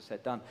that Jesus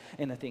had done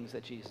and the things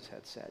that Jesus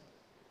had said.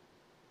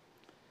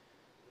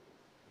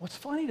 What's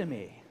funny to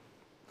me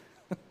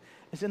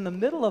is in the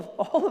middle of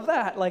all of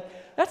that, like,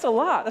 that's a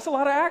lot. That's a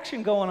lot of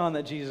action going on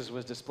that Jesus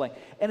was displaying.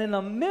 And in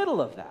the middle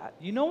of that,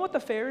 you know what the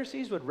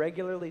Pharisees would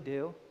regularly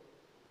do?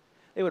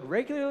 They would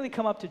regularly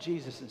come up to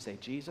Jesus and say,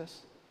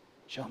 Jesus,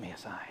 show me a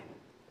sign.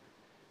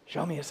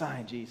 Show me a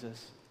sign,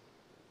 Jesus.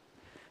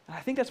 And I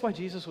think that's why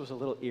Jesus was a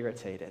little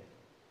irritated.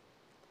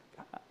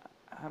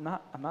 I'm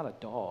not a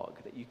dog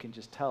that you can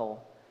just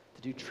tell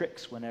to do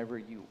tricks whenever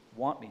you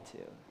want me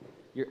to.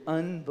 You're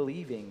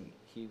unbelieving,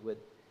 he would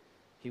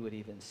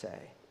even say.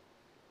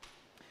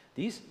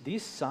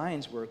 These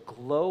signs were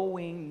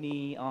glowing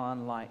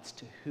neon lights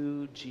to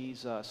who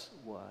Jesus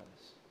was.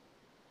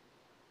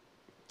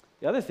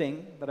 The other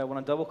thing that I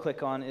want to double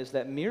click on is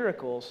that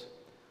miracles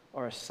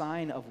are a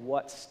sign of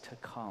what's to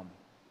come.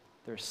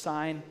 They're a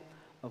sign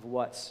of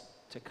what's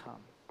to come.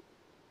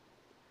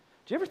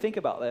 Do you ever think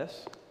about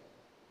this?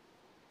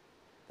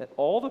 That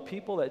all the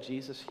people that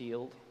Jesus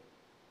healed,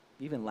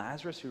 even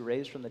Lazarus who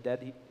raised from the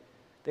dead,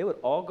 they would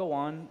all go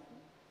on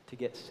to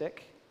get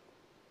sick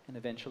and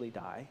eventually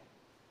die.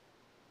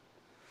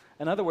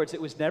 In other words,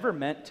 it was never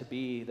meant to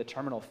be the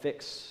terminal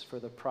fix for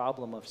the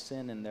problem of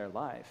sin in their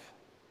life.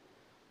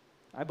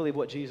 I believe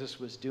what Jesus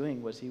was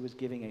doing was he was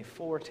giving a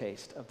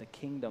foretaste of the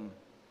kingdom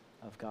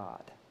of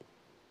God.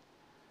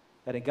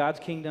 That in God's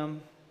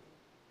kingdom,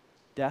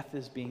 death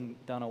is being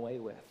done away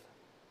with.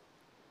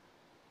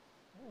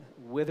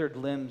 Withered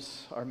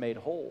limbs are made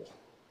whole.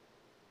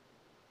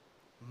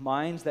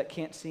 Minds that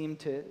can't seem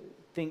to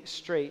think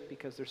straight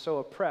because they're so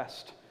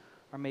oppressed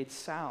are made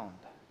sound.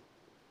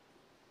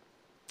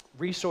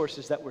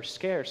 Resources that were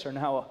scarce are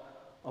now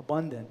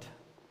abundant.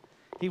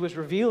 He was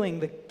revealing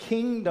the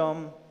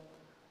kingdom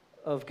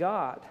of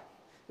God.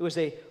 It was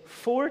a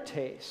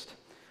foretaste.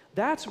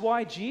 That's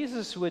why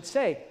Jesus would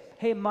say,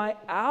 hey, my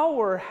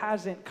hour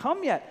hasn't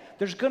come yet.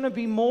 There's going to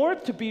be more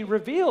to be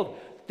revealed.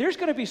 There's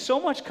going to be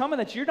so much coming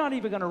that you're not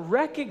even going to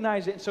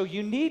recognize it. And so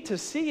you need to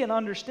see and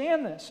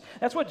understand this.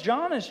 That's what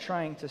John is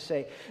trying to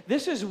say.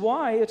 This is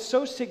why it's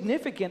so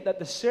significant that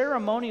the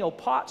ceremonial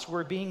pots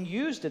were being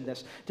used in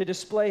this to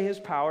display his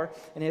power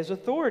and his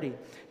authority.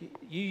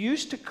 You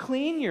used to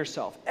clean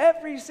yourself.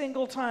 Every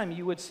single time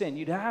you would sin,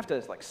 you'd have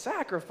to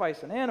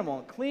sacrifice an animal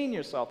and clean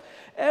yourself.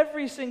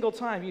 Every single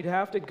time you'd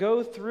have to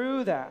go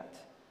through that.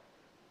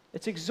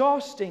 It's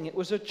exhausting. It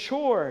was a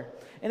chore.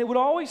 And it would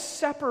always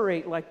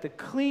separate the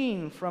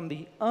clean from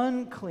the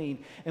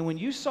unclean. And when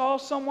you saw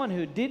someone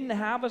who didn't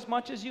have as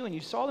much as you and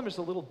you saw them as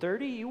a little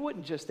dirty, you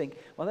wouldn't just think,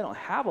 well, they don't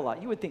have a lot.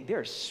 You would think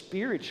they're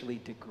spiritually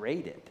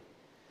degraded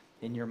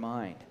in your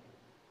mind.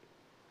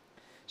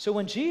 So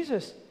when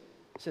Jesus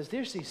says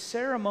there's these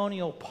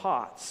ceremonial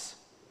pots,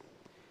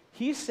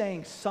 he's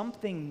saying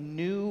something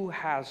new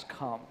has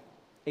come.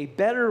 A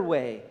better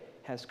way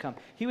has come.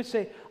 He would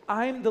say,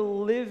 I'm the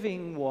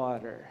living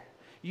water.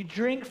 You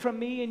drink from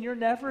me and you're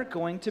never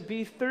going to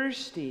be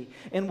thirsty.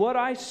 And what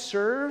I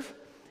serve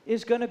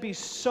is going to be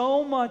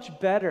so much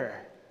better.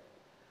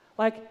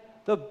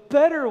 The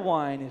better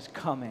wine is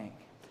coming.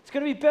 It's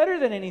going to be better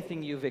than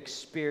anything you've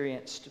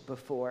experienced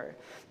before.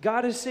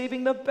 God is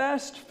saving the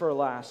best for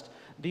last.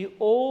 The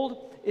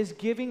old is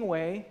giving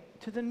way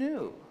to the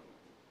new.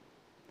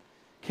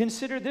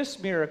 Consider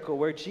this miracle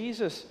where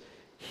Jesus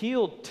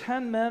healed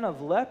 10 men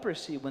of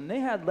leprosy. When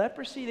they had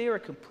leprosy, they were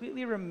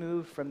completely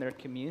removed from their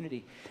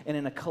community. And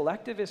in a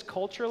collectivist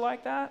culture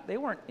like that, they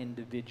weren't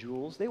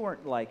individuals. They weren't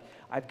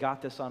I've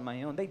got this on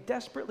my own. They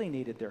desperately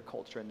needed their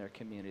culture and their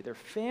community. Their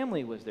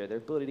family was there. Their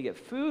ability to get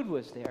food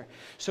was there.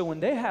 So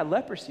when they had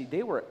leprosy,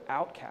 they were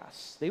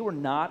outcasts. They were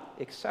not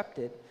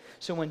accepted.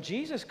 So when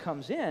Jesus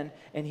comes in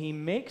and he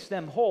makes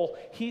them whole,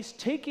 he's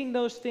taking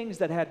those things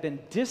that had been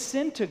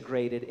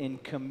disintegrated in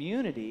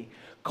community,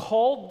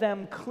 called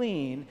them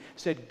clean,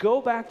 said,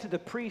 go back to the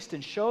priest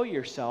and show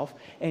yourself,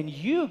 and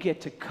you get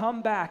to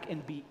come back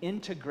and be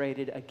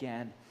integrated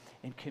again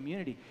in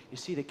community. You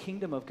see, the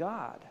kingdom of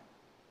God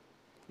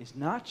is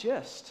not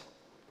just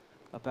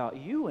about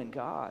you and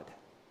God.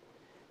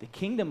 The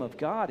kingdom of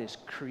God is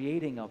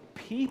creating a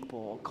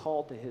people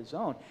called to his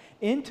own,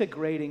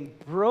 integrating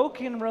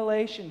broken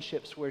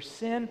relationships where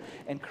sin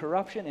and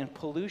corruption and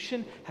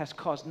pollution has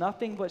caused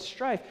nothing but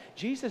strife.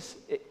 Jesus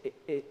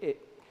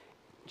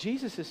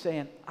is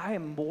saying, I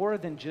am more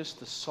than just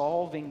the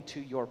solving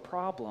to your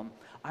problem.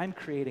 I'm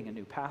creating a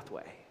new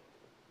pathway.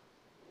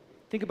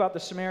 Think about the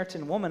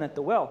Samaritan woman at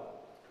the well.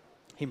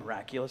 He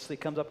miraculously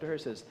comes up to her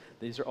and says,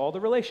 these are all the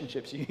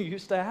relationships you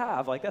used to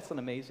have. That's an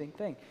amazing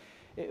thing.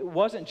 It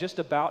wasn't just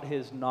about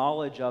his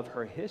knowledge of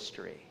her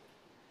history.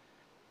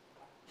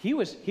 He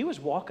was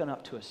walking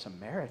up to a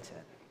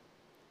Samaritan,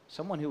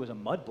 someone who was a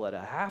mudblood,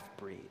 a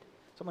half-breed,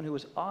 someone who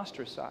was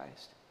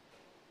ostracized.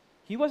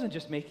 He wasn't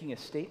just making a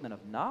statement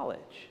of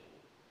knowledge.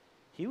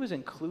 He was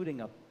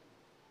including a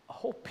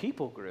whole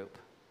people group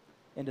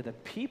into the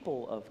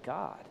people of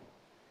God.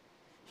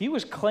 He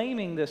was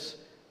claiming this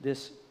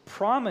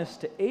promise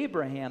to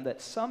Abraham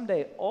that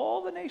someday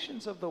all the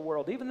nations of the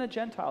world, even the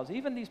Gentiles,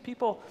 even these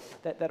people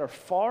that are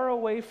far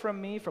away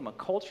from me from a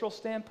cultural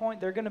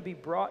standpoint, they're going to be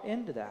brought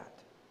into that.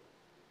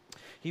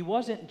 He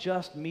wasn't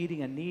just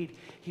meeting a need,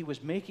 he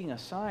was making a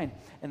sign.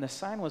 And the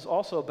sign was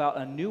also about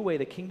a new way,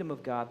 the kingdom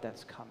of God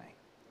that's coming.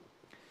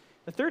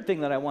 The third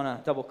thing that I want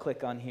to double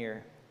click on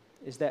here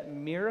is that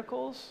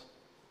miracles,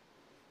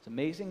 as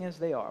amazing as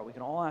they are, we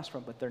can all ask for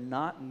them, but they're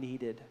not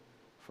needed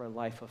for a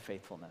life of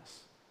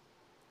faithfulness.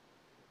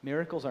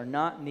 Miracles are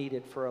not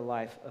needed for a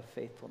life of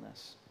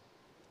faithfulness.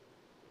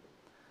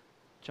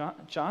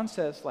 John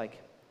says,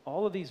 like,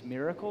 all of these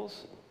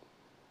miracles,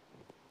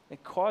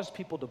 it caused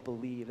people to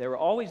believe. They were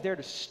always there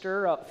to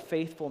stir up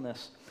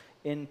faithfulness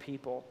in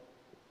people.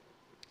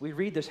 We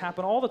read this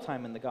happen all the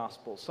time in the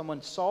Gospels.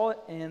 Someone saw it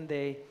and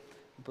they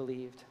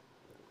believed.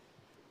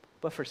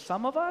 But for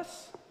some of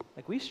us,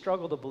 like, we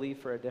struggle to believe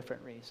for a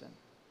different reason.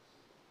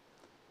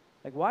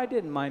 Like, why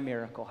didn't my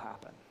miracle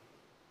happen?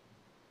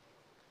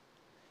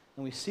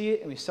 And we see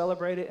it and we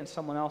celebrate it in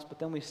someone else, but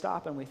then we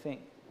stop and we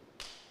think,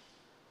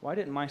 why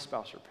didn't my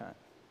spouse repent?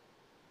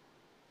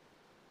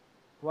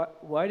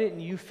 Why didn't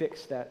you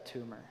fix that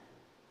tumor?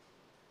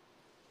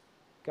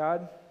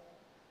 God,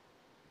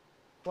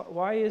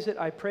 why is it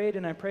I prayed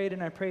and I prayed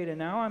and I prayed and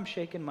now I'm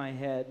shaking my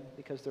head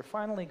because they're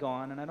finally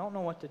gone and I don't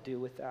know what to do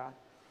with that?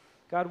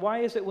 God, why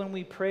is it when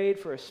we prayed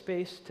for a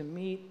space to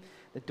meet,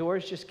 the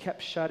doors just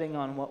kept shutting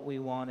on what we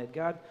wanted?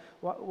 God,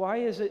 why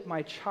is it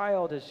my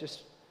child is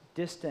just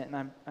distant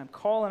and I'm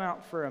calling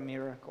out for a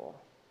miracle?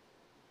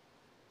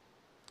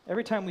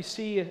 Every time we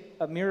see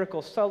a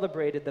miracle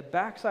celebrated, the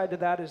backside to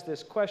that is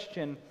this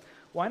question,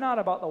 why not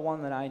about the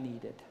one that I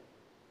needed?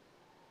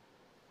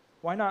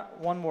 Why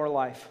not one more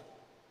life?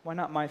 Why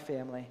not my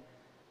family?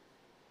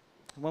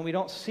 When we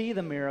don't see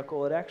the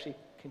miracle, it actually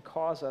can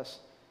cause us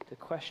to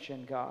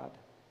question God.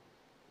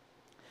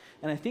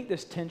 And I think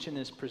this tension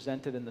is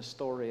presented in the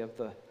story of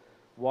the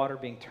water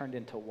being turned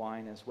into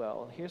wine as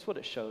well. Here's what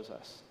it shows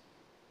us.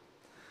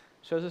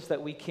 It shows us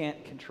that we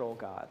can't control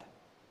God.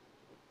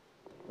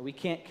 We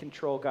can't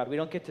control God. We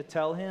don't get to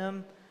tell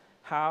him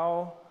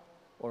how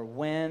or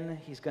when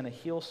he's going to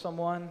heal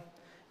someone.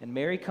 And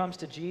Mary comes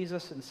to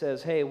Jesus and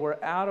says, hey,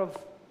 we're out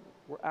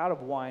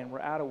of wine,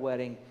 we're out of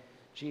wedding.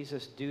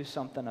 Jesus, do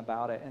something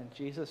about it. And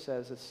Jesus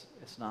says,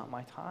 it's not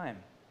my time.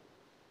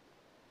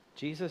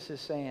 Jesus is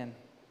saying,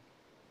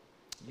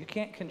 you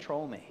can't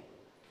control me.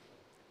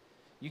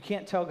 You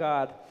can't tell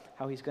God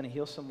how he's going to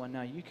heal someone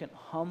now. You can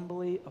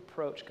humbly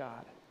approach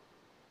God.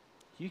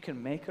 You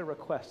can make a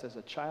request as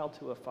a child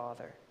to a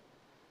father.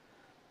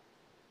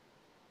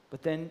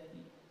 But then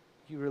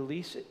you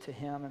release it to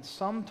him, and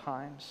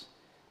sometimes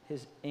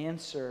his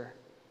answer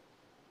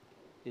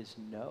is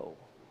no.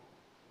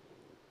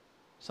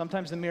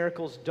 Sometimes the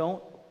miracles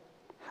don't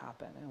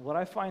happen. And what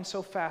I find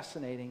so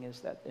fascinating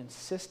is that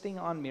insisting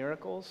on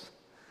miracles,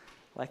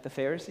 like the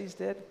Pharisees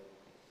did,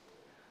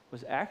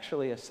 was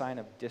actually a sign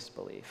of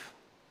disbelief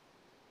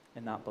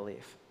and not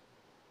belief.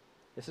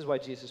 This is why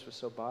Jesus was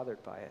so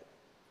bothered by it.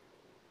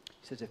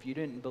 He says, if you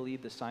didn't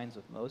believe the signs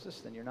of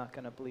Moses, then you're not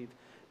going to believe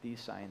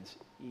these signs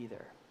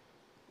either.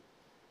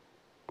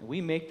 We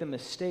make the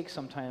mistake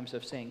sometimes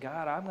of saying,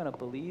 God, I'm going to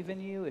believe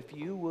in you if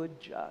you would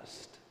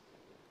just.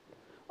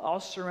 I'll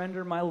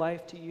surrender my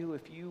life to you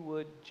if you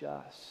would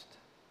just.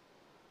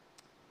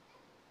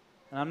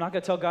 And I'm not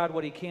going to tell God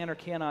what he can or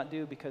cannot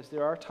do, because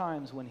there are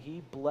times when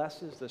he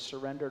blesses the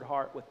surrendered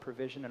heart with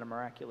provision in a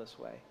miraculous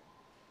way.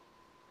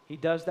 He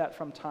does that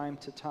from time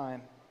to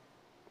time.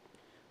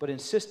 But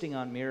insisting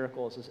on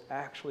miracles is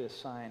actually a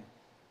sign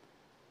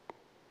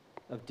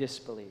of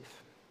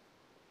disbelief.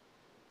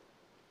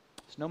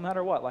 So no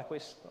matter what, like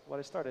what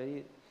I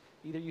started,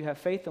 either you have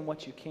faith in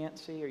what you can't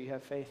see or you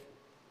have faith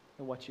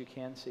in what you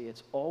can see.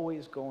 It's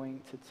always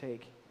going to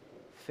take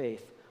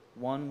faith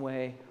one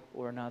way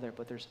or another,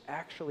 but there's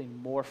actually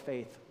more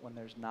faith when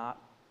there's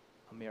not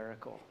a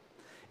miracle.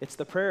 It's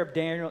the prayer of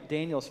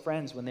Daniel's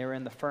friends when they were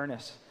in the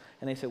furnace,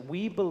 and they said,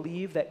 we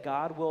believe that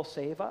God will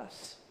save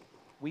us.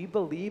 We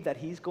believe that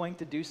he's going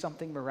to do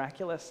something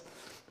miraculous,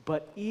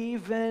 but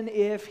even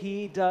if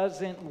he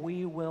doesn't,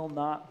 we will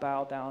not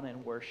bow down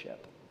and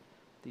worship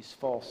these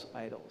false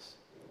idols.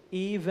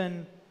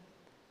 Even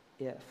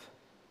if.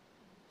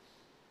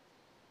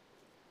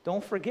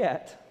 Don't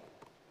forget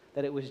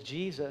that it was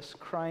Jesus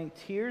crying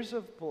tears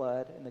of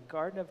blood in the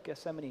Garden of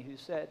Gethsemane who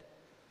said,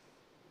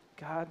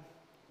 God,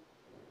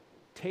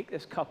 take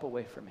this cup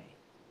away from me.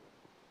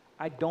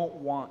 I don't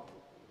want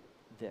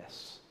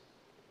this.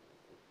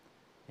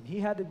 And he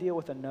had to deal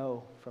with a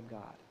no from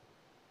God.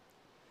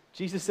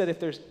 Jesus said, if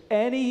there's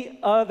any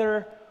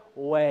other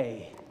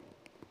way.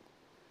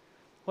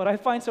 What I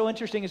find so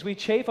interesting is we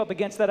chafe up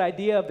against that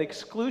idea of the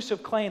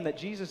exclusive claim that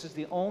Jesus is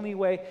the only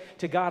way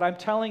to God. I'm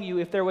telling you,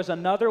 if there was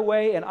another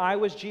way and I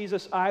was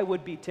Jesus, I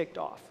would be ticked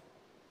off.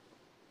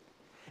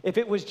 If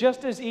it was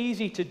just as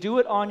easy to do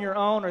it on your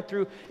own or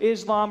through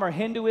Islam or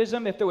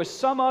Hinduism, if there was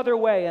some other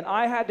way and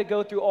I had to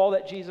go through all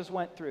that Jesus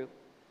went through,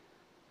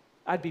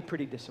 I'd be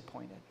pretty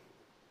disappointed.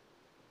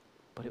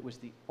 But it was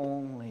the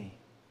only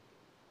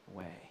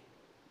way.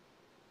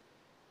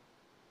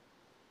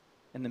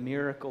 And the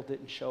miracle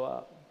didn't show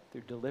up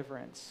through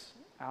deliverance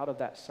out of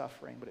that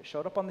suffering, but it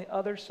showed up on the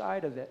other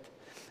side of it.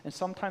 And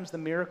sometimes the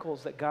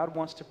miracles that God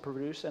wants to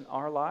produce in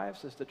our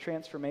lives is the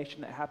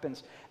transformation that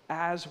happens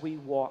as we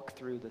walk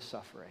through the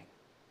suffering.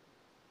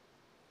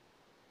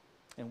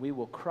 And we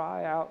will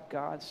cry out,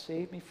 God,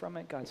 save me from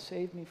it. God,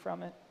 save me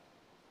from it.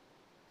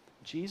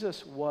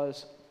 Jesus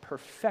was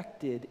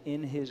perfected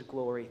in his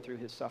glory through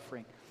his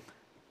suffering.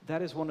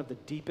 That is one of the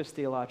deepest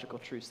theological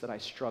truths that I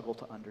struggle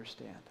to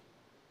understand.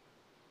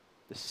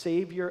 The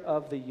Savior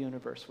of the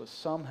universe was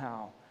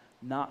somehow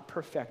not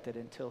perfected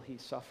until he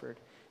suffered.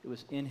 It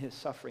was in his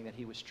suffering that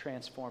he was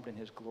transformed and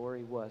his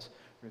glory was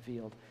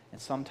revealed. And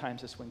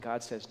sometimes it's when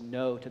God says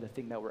no to the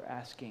thing that we're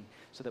asking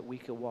so that we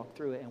can walk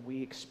through it and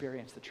we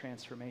experience the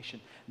transformation,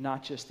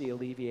 not just the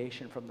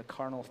alleviation from the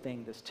carnal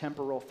thing, this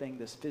temporal thing,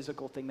 this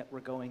physical thing that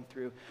we're going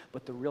through,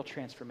 but the real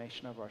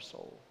transformation of our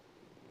soul.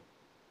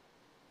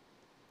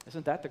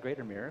 Isn't that the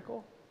greater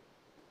miracle?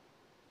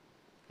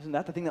 Isn't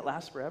that the thing that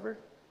lasts forever?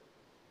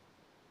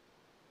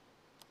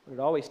 But it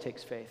always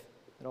takes faith.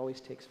 It always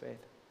takes faith.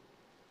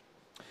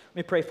 Let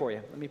me pray for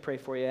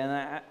you.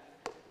 And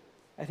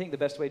I think the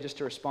best way just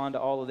to respond to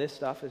all of this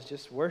stuff is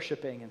just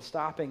worshiping and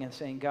stopping and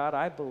saying, God,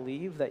 I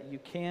believe that you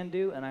can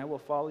do, and I will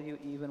follow you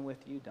even when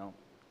you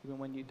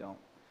don't.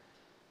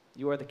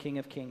 You are the King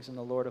of Kings and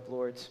the Lord of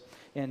Lords.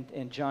 And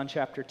in John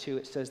chapter 2,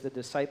 it says the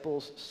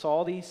disciples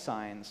saw these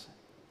signs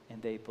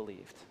and they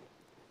believed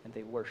and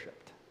they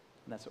worshiped.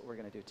 And that's what we're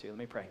going to do too. Let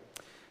me pray.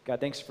 God,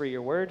 thanks for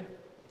your word.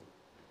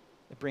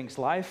 It brings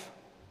life.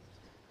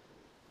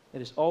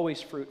 It is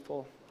always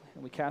fruitful.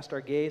 And we cast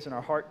our gaze and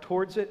our heart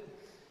towards it,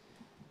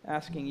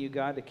 asking you,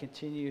 God, to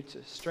continue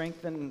to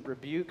strengthen,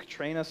 rebuke,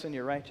 train us in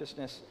your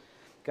righteousness.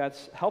 God,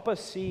 help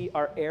us see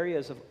our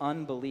areas of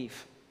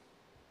unbelief,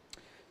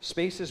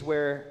 spaces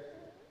where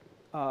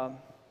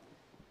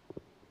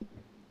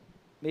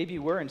maybe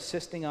we're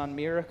insisting on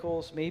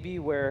miracles, maybe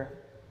where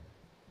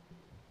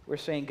we're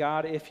saying,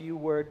 God, if you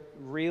were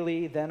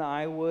really, then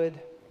I would.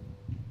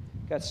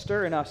 God,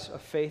 stir in us a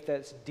faith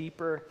that's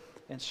deeper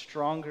and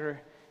stronger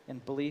in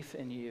belief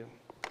in you.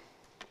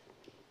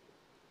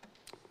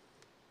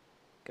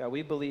 God,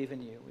 we believe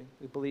in you.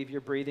 We believe you're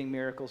breathing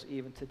miracles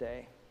even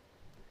today.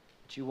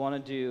 That you want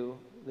to do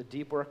the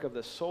deep work of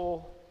the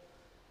soul,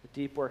 the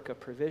deep work of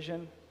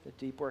provision, the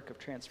deep work of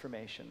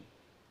transformation.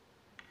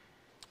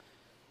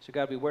 So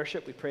God, we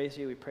worship, we praise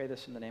you, we pray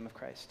this in the name of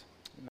Christ.